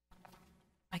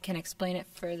 I can explain it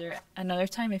further another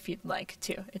time if you'd like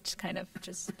to. It's kind of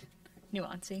just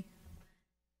nuancy.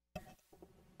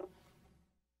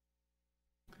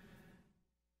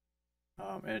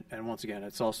 And once again,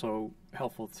 it's also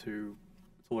helpful to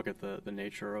look at the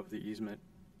nature of the easement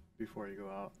before you go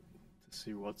out to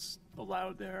see what's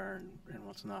allowed there and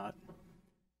what's not.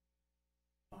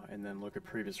 And then look at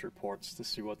previous reports to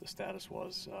see what the status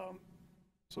was,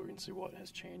 so we can see what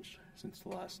has changed since the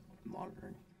last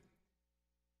monitoring.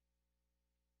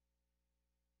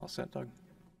 All set, Doug?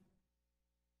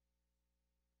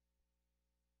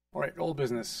 All right, old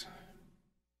business.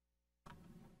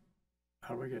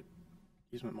 How do we get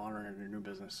easement monitoring into new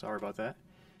business? Sorry about that.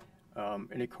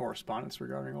 Any correspondence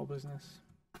regarding old business?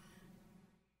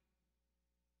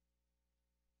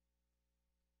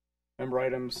 Member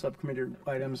items, subcommittee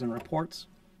items, and reports.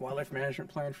 Wildlife management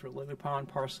plan for Lily Pond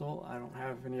parcel. I don't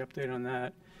have any update on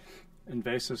that.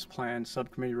 Invasives plan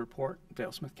subcommittee report.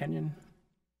 Dale Smith Kenyon.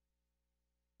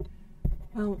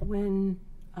 Well, when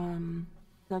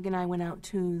Doug and I went out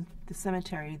to the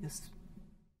cemetery this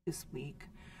week,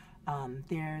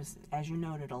 there's, as you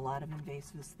noted, a lot of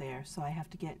invasives there. So I have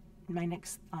to get, my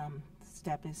next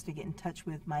step is to get in touch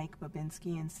with Mike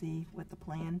Babinski and see what the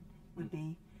plan would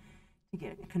be to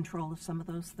get control of some of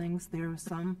those things. There are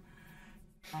some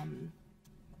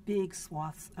big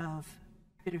swaths of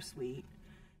bittersweet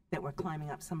that were climbing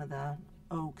up some of the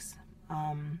oaks.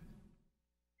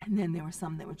 And then there were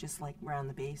some that were just like around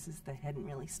the bases that hadn't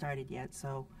really started yet.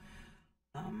 So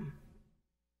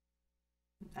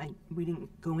we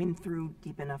didn't go in through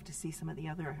deep enough to see some of the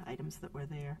other items that were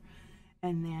there.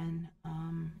 And then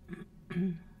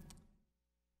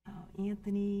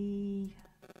Anthony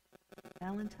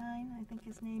Valentine, I think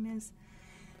his name is,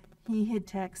 he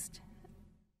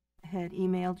had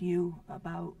emailed you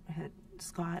about,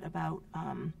 Scott, about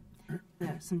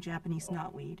some Japanese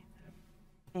knotweed.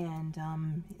 And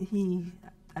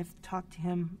I've talked to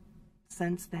him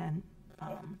since then.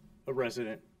 A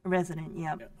resident. A resident,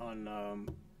 yeah. On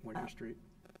Winter Street.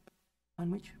 On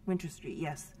which? Winter Street,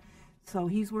 yes. So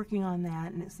he's working on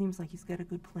that, and it seems like he's got a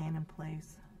good plan in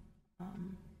place.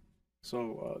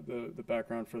 So the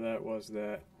background for that was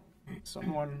that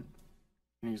someone,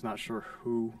 and he's not sure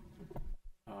who,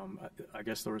 I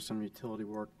guess there was some utility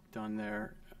work done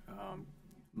there,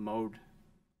 mowed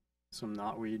some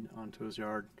knotweed onto his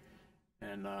yard,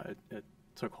 and it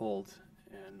took hold,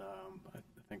 and I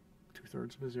think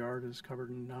 2/3 of his yard is covered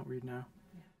in knotweed now.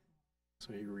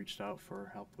 So he reached out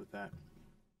for help with that,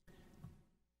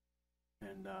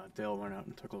 and Dale went out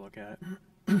and took a look at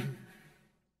it.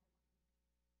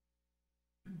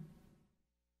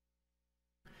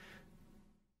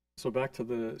 So back to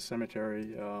the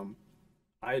cemetery,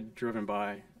 I had driven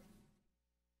by,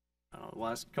 the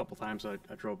last couple times I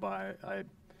drove by, I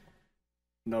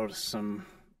noticed some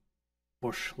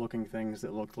bush-looking things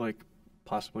that looked like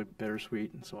possibly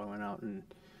bittersweet, and so I went out and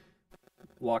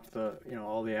walked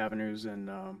all the avenues and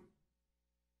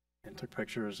took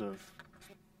pictures of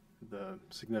the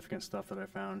significant stuff that I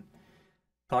found.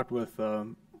 Talked with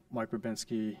Mike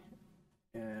Babinski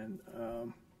and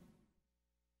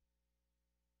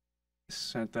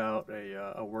sent out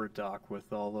a Word doc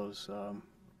with all those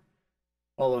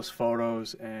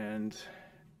photos and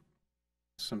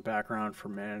some background for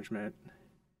management.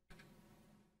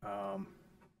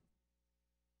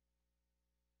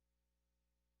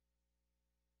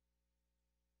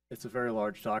 It's a very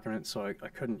large document, so I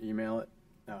couldn't email it.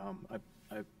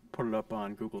 I put it up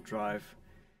on Google Drive.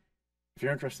 If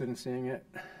you're interested in seeing it,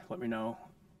 let me know.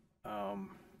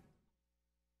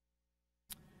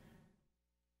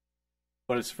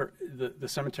 But it's for the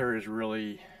cemetery is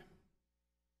really,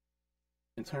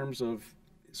 in terms of,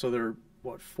 so there are,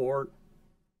 what, 4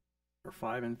 or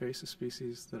 5 invasive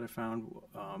species that I found.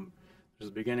 There's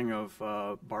the beginning of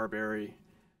barberry.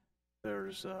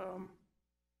 There's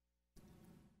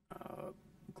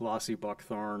glossy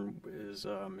buckthorn is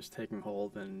taking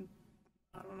hold in,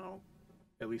 I don't know,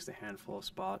 at least a handful of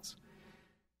spots.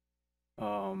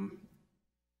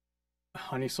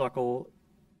 Honeysuckle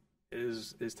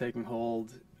is taking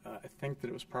hold. I think that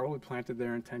it was probably planted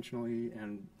there intentionally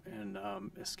and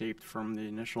escaped from the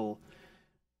initial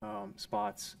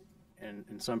spots, and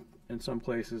in some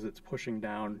places it's pushing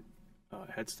down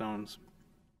headstones.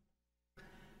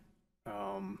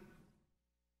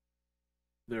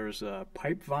 There's a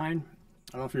pipe vine.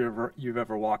 I don't know if you've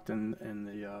ever walked in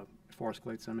the Forest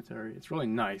Glade Cemetery. It's really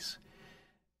nice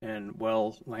and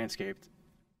well landscaped.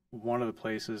 One of the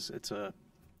places, it's a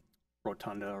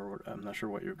rotunda, or I'm not sure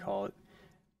what you would call it,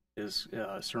 is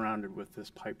surrounded with this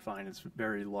pipe vine. It's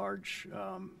very large,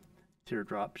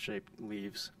 teardrop-shaped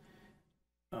leaves,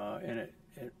 and it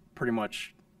pretty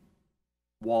much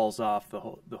walls off the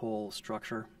whole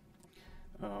structure.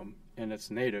 And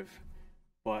it's native,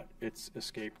 but it's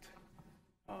escaped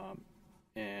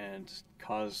and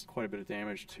caused quite a bit of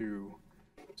damage to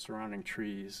surrounding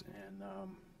trees, and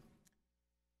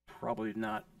probably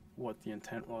not what the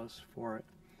intent was for it.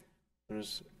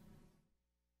 There's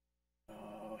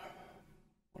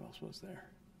what else was there?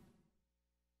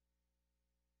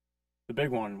 The big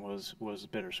one was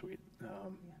bittersweet.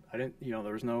 I didn't,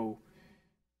 there was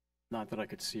not that I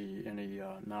could see any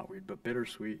knotweed, but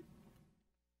bittersweet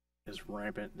is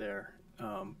rampant there,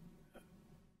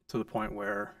 to the point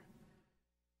where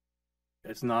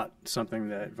it's not something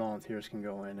that volunteers can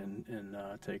go in and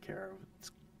take care of.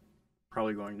 It's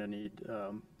probably going to need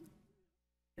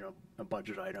a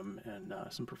budget item and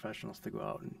some professionals to go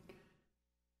out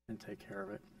and take care of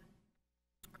it.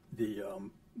 The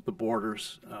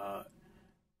borders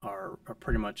are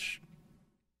pretty much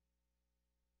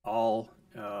all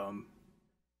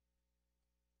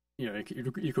you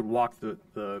could walk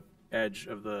the edge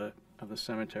of the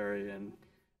cemetery and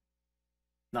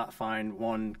not find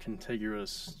one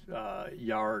contiguous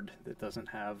yard that doesn't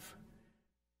have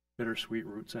bittersweet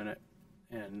roots in it.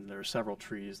 And there are several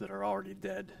trees that are already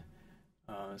dead,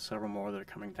 several more that are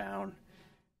coming down.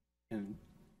 And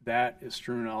that is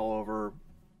strewn all over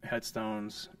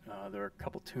headstones. There are a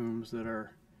couple tombs that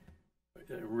are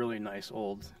really nice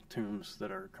old tombs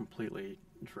that are completely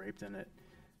draped in it.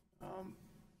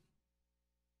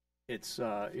 It's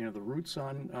the roots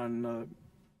on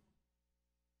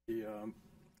the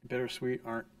bittersweet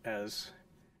aren't as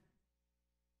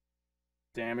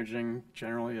damaging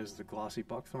generally as the glossy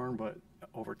buckthorn, but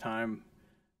over time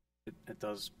it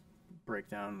does break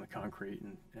down the concrete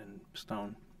and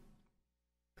stone.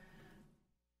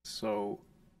 So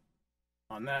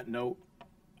on that note,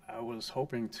 I was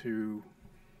hoping to,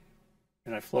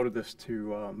 and I floated this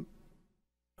to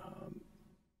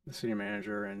the city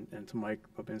manager and to Mike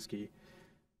Babinski,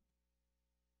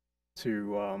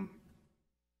 to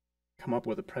come up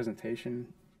with a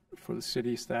presentation for the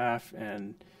city staff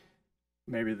and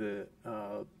maybe the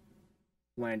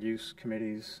land use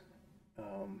committees,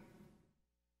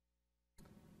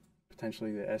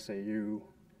 potentially the SAU,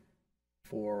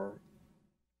 for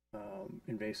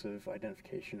invasive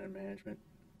identification and management.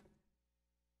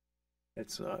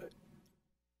 It's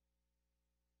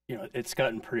it's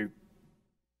gotten pretty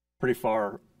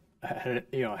far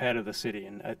ahead of the city,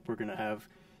 and we're going to have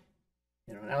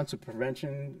an ounce of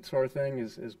prevention sort of thing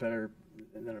is better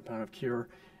than a pound of cure.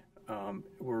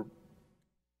 We're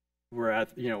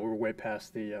way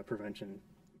past the prevention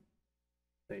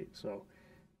state, so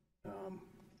I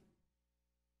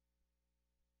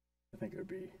think it would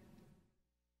be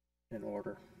in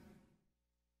order.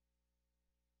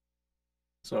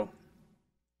 So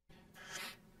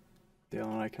Dale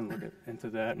and I can look into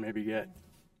that, and maybe get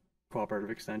cooperative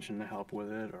extension to help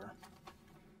with it, or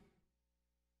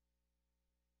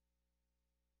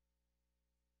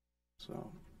so.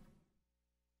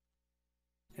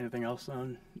 Anything else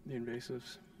on the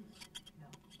invasives? No,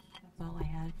 that's all I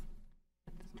had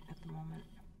at the moment.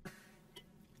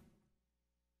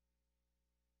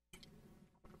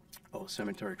 Oh,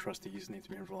 cemetery trustees need to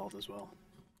be involved as well.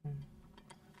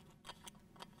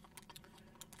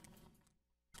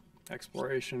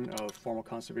 Exploration of formal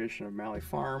conservation of Malley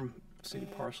Farm, city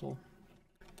parcel.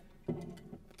 I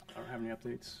don't have any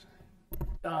updates.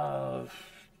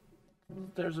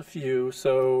 There's a few.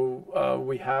 So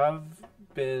we have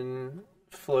been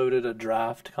floated a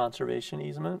draft conservation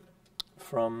easement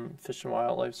from Fish and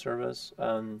Wildlife Service.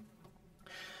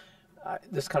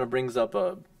 This kind of brings up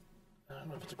I don't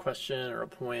know if it's a question or a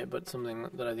point, but something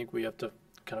that I think we have to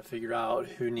kind of figure out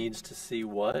who needs to see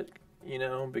what,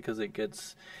 because it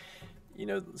gets,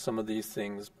 some of these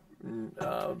things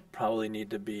probably need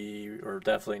to be, or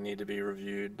definitely need to be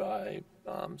reviewed by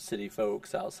city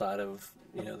folks outside of,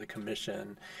 the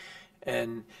commission.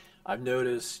 And I've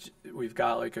noticed we've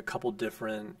got like a couple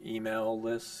different email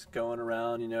lists going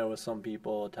around, with some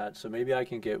people attached. So maybe I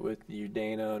can get with you,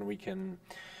 Dana, and we can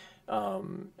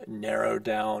narrow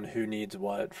down who needs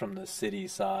what from the city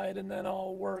side, and then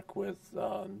I'll work with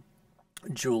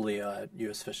Julia at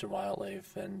U.S. Fish and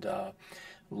Wildlife and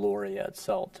Lori at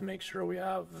SELT to make sure we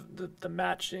have the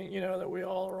matching, that we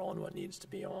all are on what needs to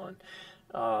be on.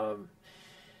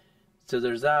 So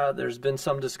there's that. There's been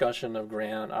some discussion of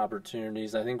grant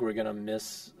opportunities. I think we're going to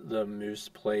miss the Moose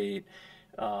Plate,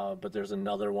 but there's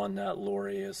another one that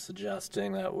Lori is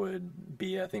suggesting that would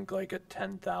be, I think, like a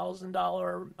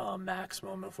 $10,000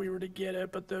 maximum if we were to get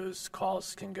it. But those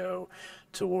costs can go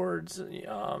towards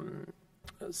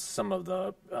some of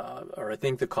the, or I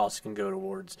think the costs can go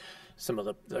towards some of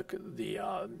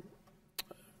the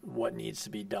what needs to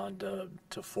be done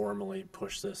to formally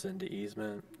push this into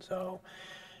easement. So.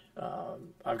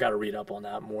 I've got to read up on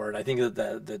that more, and I think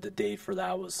that the date for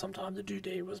that was sometime. The due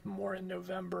date was more in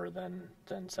November than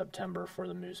September for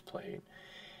the Moose Plate.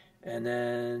 And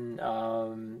then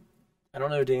I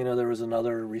don't know, Dana. There was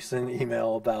another recent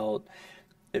email about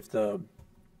if the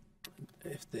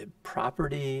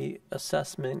property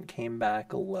assessment came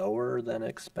back lower than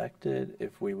expected,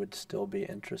 if we would still be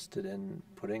interested in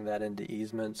putting that into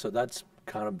easement. So that's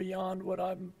kind of beyond what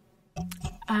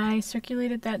I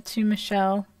circulated that to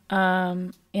Michelle,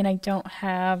 and I don't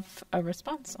have a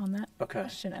response on that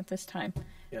question at this time.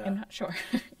 Yeah. I'm not sure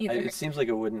either. It seems like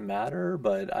it wouldn't matter,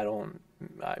 but I don't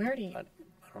know.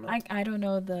 I don't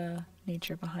know the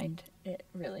nature behind it,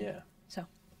 really. Yeah. So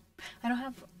I don't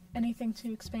have anything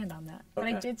to expand on that. But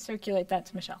I did circulate that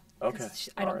to Michelle. Okay.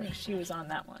 I don't think she was on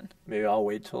that one. Maybe I'll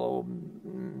wait till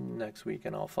next week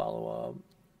and I'll follow up.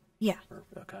 Yeah.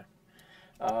 Okay.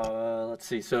 Let's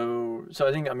see. So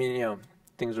I think,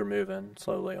 things are moving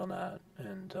slowly on that,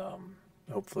 and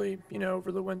hopefully,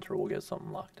 over the winter we'll get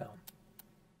something locked down.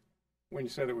 When you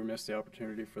said that we missed the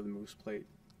opportunity for the Moose Plate,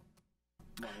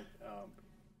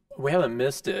 we haven't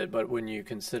missed it, but when you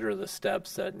consider the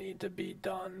steps that need to be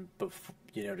done,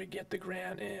 to get the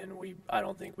grant in, I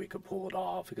don't think we could pull it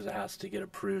off because it has to get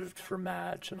approved for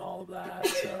match and all of that.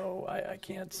 So I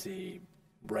can't see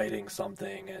writing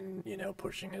something and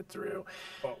pushing it through.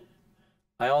 Well,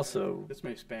 this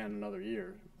may span another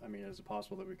year. Is it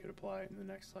possible that we could apply it in the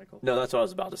next cycle? No, that's what I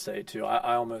was about to say too.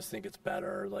 I almost think it's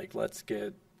better. Like, let's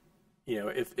get,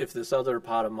 if this other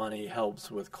pot of money helps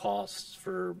with costs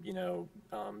for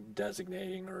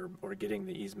designating or getting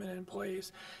the easement in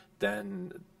place,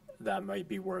 then that might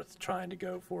be worth trying to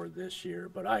go for this year.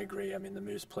 But I agree. The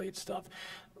Moose Plate stuff,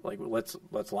 like, let's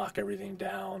lock everything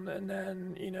down and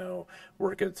then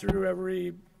work it through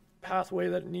every pathway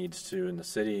that it needs to in the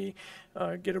city,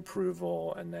 get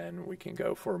approval, and then we can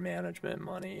go for management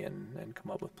money and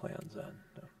come up with plans then.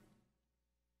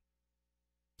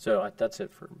 So that's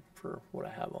it for what I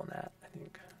have on that, I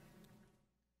think.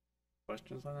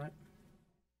 Questions on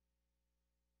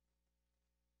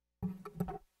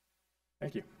that?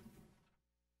 Thank you.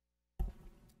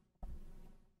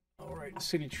 All right,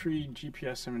 City Tree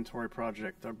GPS Inventory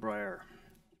Project, Doug Breyer.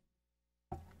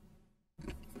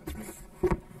 That's me.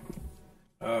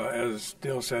 As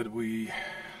Dale said, we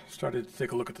started to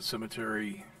take a look at the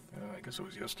cemetery, I guess it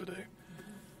was yesterday.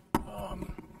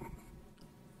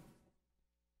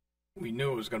 We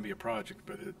knew it was going to be a project,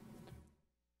 but it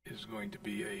is going to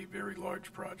be a very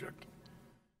large project.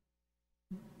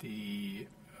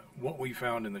 What we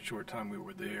found in the short time we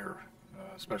were there,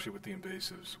 especially with the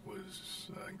invasives,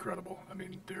 was incredible.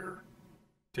 They're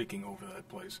taking over that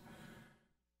place.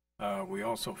 We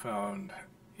also found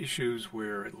issues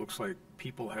where it looks like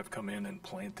people have come in and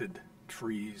planted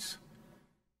trees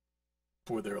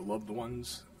for their loved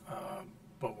ones,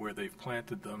 but where they've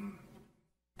planted them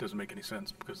doesn't make any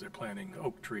sense because they're planting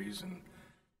oak trees and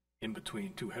in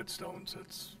between two headstones.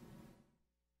 That's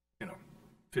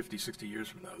 50, 60 years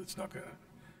from now, it's not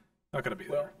gonna be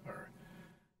there.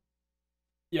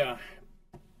 Yeah,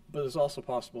 but it's also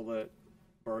possible that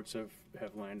birds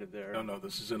have landed there. No,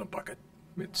 this is in a bucket.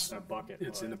 It's in a bucket.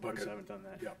 It's in a bucket. I haven't done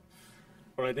that. Yeah.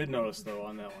 But I did notice, though,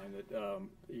 on that line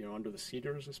that under the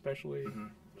cedars, especially,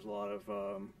 there's a lot of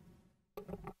the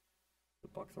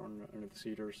buckthorn under the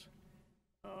cedars,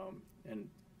 and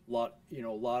a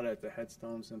lot at the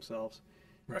headstones themselves.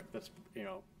 Right. That's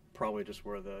probably just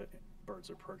where the birds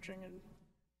are perching, and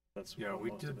that's where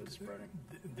most of it's spreading.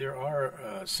 There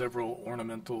are several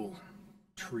ornamental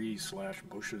trees /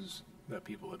 bushes that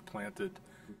people had planted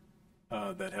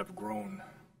that have grown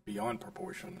beyond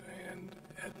proportion, and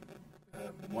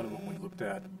one of them we looked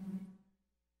at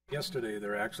yesterday,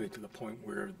 they're actually to the point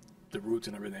where the roots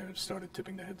and everything have started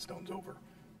tipping the headstones over.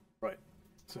 Right.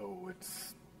 So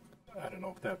I don't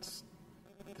know if that's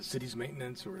the city's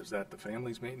maintenance or is that the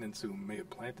family's maintenance who may have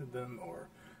planted them,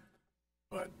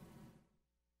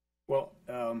 Well,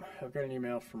 I've got an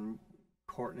email from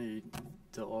Courtney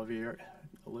de Oliveira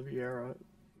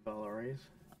Valares.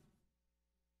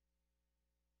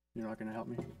 You're not going to help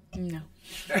me? No.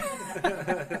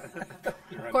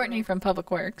 Courtney from Public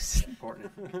Works. Courtney.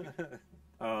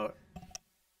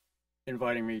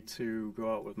 inviting me to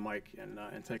go out with Mike and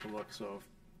take a look. So if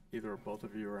either or both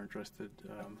of you are interested,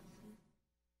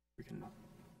 we can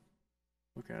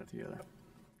look at it together.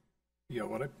 Yeah,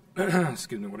 what I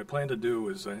excuse me, what I plan to do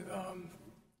is I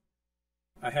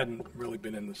hadn't really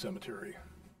been in the cemetery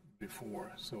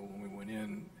before, so when we went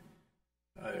in,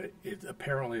 it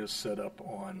apparently is set up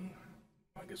on,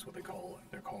 I guess what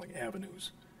they're calling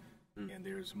avenues, and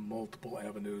there's multiple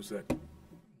avenues that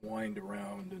wind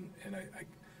around, and I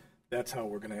that's how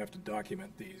we're going to have to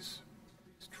document these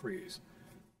trees.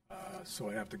 So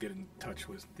I have to get in touch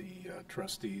with the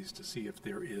trustees to see if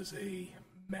there is a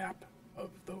map of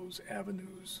those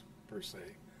avenues per se,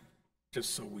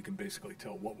 just so we can basically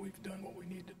tell what we've done, what we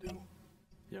need to do.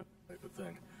 Yep. Type of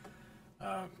thing.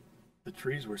 The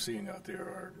trees we're seeing out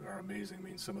there are amazing. I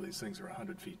mean, some of these things are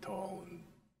 100 feet tall and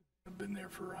have been there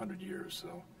for 100 years.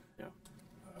 So, yeah.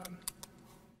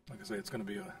 Like I say, it's going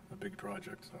to be a big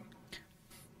project. So.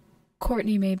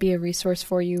 Courtney may be a resource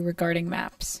for you regarding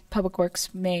maps. Public Works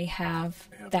may have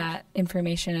that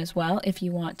information as well if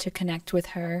you want to connect with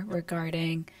her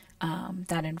regarding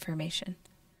that information.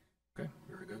 Okay,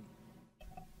 very good.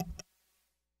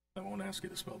 I won't ask you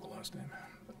to spell the last name.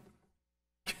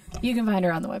 You can find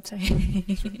her on the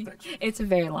website. Thanks. It's a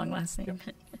very long last name.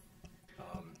 Yep.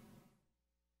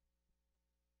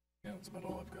 Yeah, that's about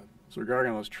all I've got. So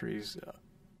regarding those trees,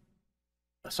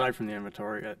 aside from the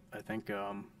inventory, I think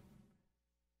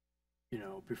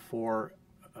before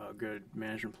a good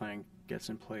management plan gets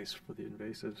in place for the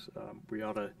invasives, we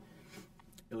ought to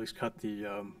at least cut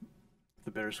the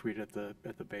bittersweet at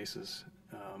the bases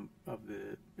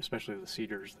especially the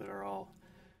cedars that are all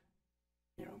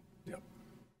Yep.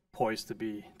 poised to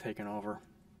be taken over.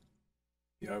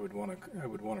 Yeah, I would want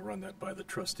to run that by the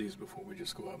trustees before we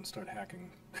just go out and start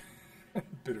hacking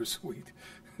bittersweet.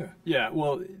 Yeah,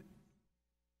 well,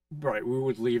 right, we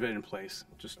would leave it in place.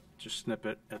 Just snip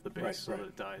it at the base Right, so right. that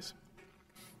it dies.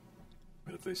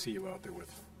 But if they see you out there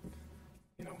with,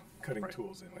 cutting Right.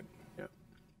 tools, they might.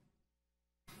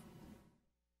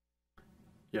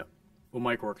 Yeah. Well,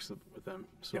 Mike works with them,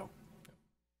 so Yeah.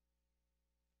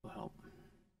 it'll help.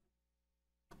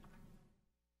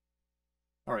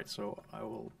 All right, so I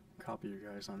will copy you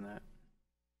guys on that.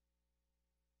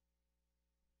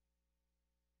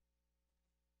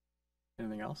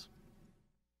 Anything else?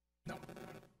 No.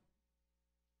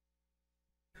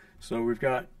 So we've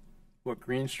got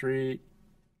Green Street.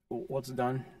 What's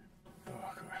done?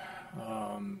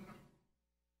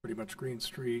 Pretty much Green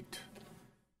Street.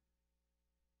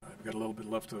 I've got a little bit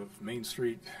left of Main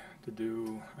Street to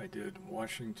do. I did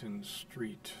Washington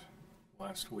Street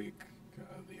last week,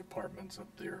 the apartments up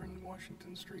there in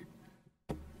Washington Street.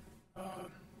 I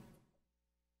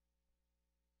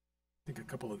think a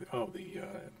couple of the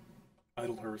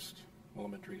Idlehurst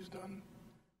Elementary is done.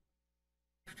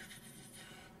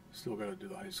 Still got to do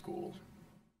the high school.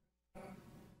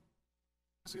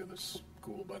 It's the other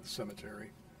school by the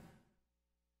cemetery.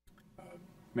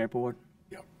 Maplewood?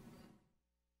 Yep.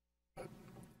 But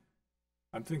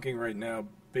I'm thinking right now,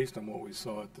 based on what we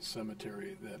saw at the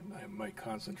cemetery, that I might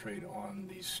concentrate on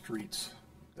these streets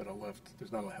that are left.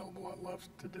 There's not a hell of a lot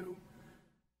left to do.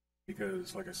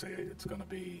 Because, like I say, it's going to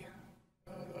be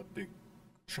a big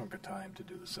chunk of time to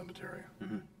do the cemetery.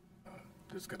 Mm-hmm.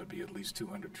 There's going to be at least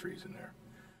 200 trees in there.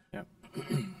 Yep.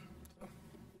 So.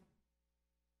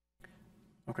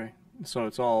 Okay. So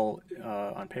it's all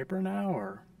on paper now,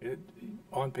 or?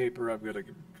 On paper, I've got to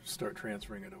start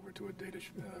transferring it over to a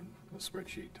a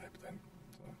spreadsheet type thing.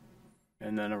 So.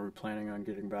 And then are we planning on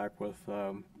getting back with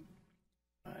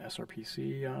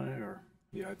SRPC on it, or?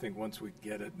 Yeah, I think once we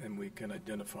get it and we can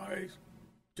identify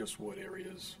just what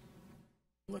areas,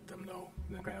 let them know,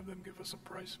 then have them give us a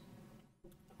price.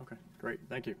 Okay, great.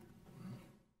 Thank you.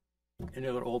 Any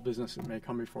other old business that may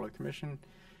come before the commission?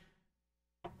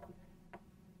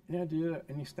 Any idea,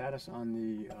 any status on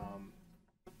the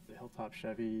Hilltop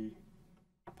Chevy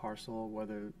parcel,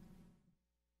 whether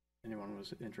anyone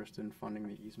was interested in funding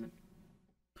the easement?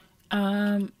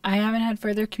 I haven't had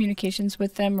further communications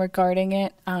with them regarding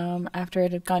it. After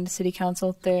it had gone to City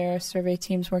Council, their survey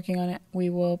team's working on it. We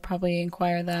will probably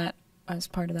inquire that as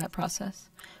part of that process.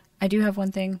 I do have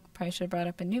one thing, probably should have brought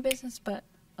up in new business, but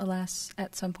alas,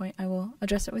 at some point I will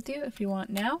address it with you if you want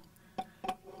now.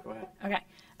 Go ahead. Okay.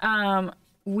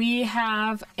 We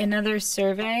have another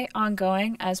survey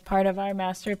ongoing as part of our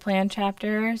master plan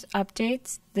chapters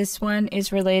updates. This one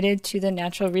is related to the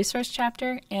natural resource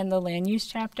chapter and the land use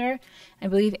chapter. I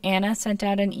believe Anna sent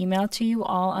out an email to you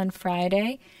all on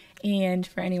Friday. And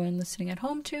for anyone listening at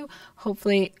home too,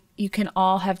 hopefully you can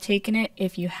all have taken it.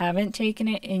 If you haven't taken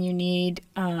it and you need,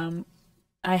 I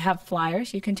have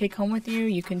flyers you can take home with you.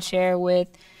 You can share with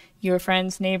your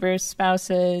friends, neighbors,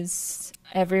 spouses,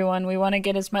 everyone. We want to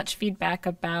get as much feedback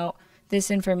about this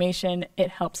information. It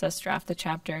helps us draft the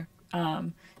chapter.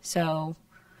 So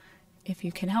if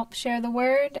you can help share the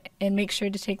word and make sure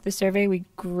to take the survey, we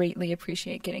greatly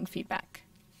appreciate getting feedback.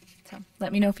 So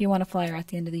let me know if you want a flyer at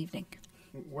the end of the evening.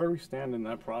 Where do we stand in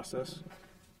that process?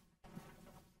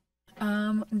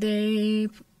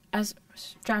 As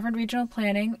Stratford Regional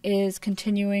Planning is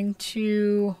continuing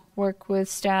to work with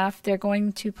staff, they're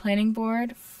going to Planning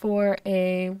Board for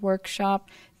a workshop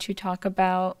to talk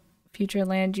about future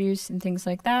land use and things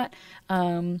like that.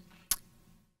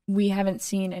 We haven't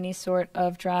seen any sort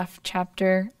of draft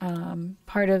chapter.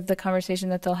 Part of the conversation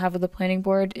that they'll have with the Planning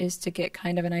Board is to get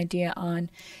kind of an idea on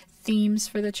themes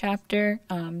for the chapter.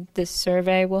 This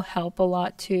survey will help a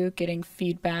lot too, getting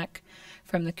feedback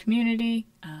from the community,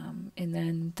 and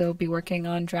then they'll be working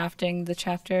on drafting the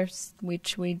chapters,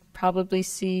 which we'd probably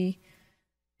see.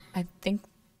 I think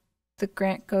the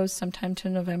grant goes sometime to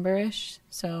November-ish,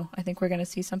 so I think we're going to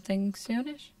see something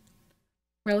soonish,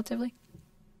 relatively.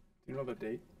 Do you know the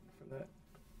date for that?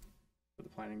 For the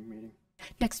planning meeting?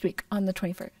 Next week on the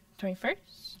 21st.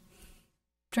 21st?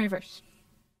 21st.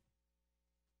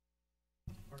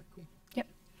 All right, cool. Yep.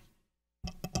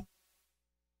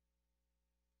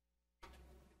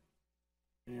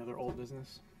 Any other old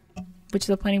business? Which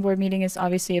the planning board meeting is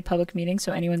obviously a public meeting,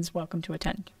 so anyone's welcome to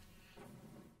attend.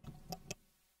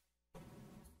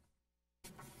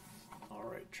 All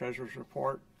right, treasurer's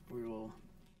report. We will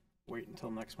wait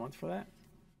until next month for that.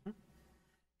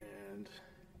 And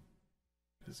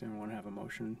does anyone have a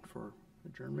motion for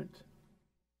adjournment?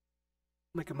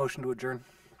 Make a motion to adjourn.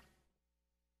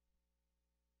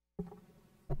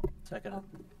 Second.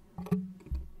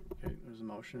 Okay, there's a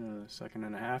motion and a second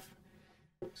and a half.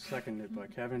 Seconded by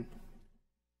Kevin.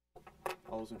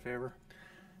 All those in favor?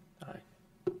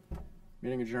 Aye.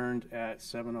 Meeting adjourned at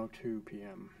 7:02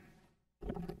 p.m.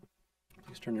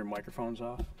 Please turn your microphones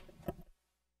off.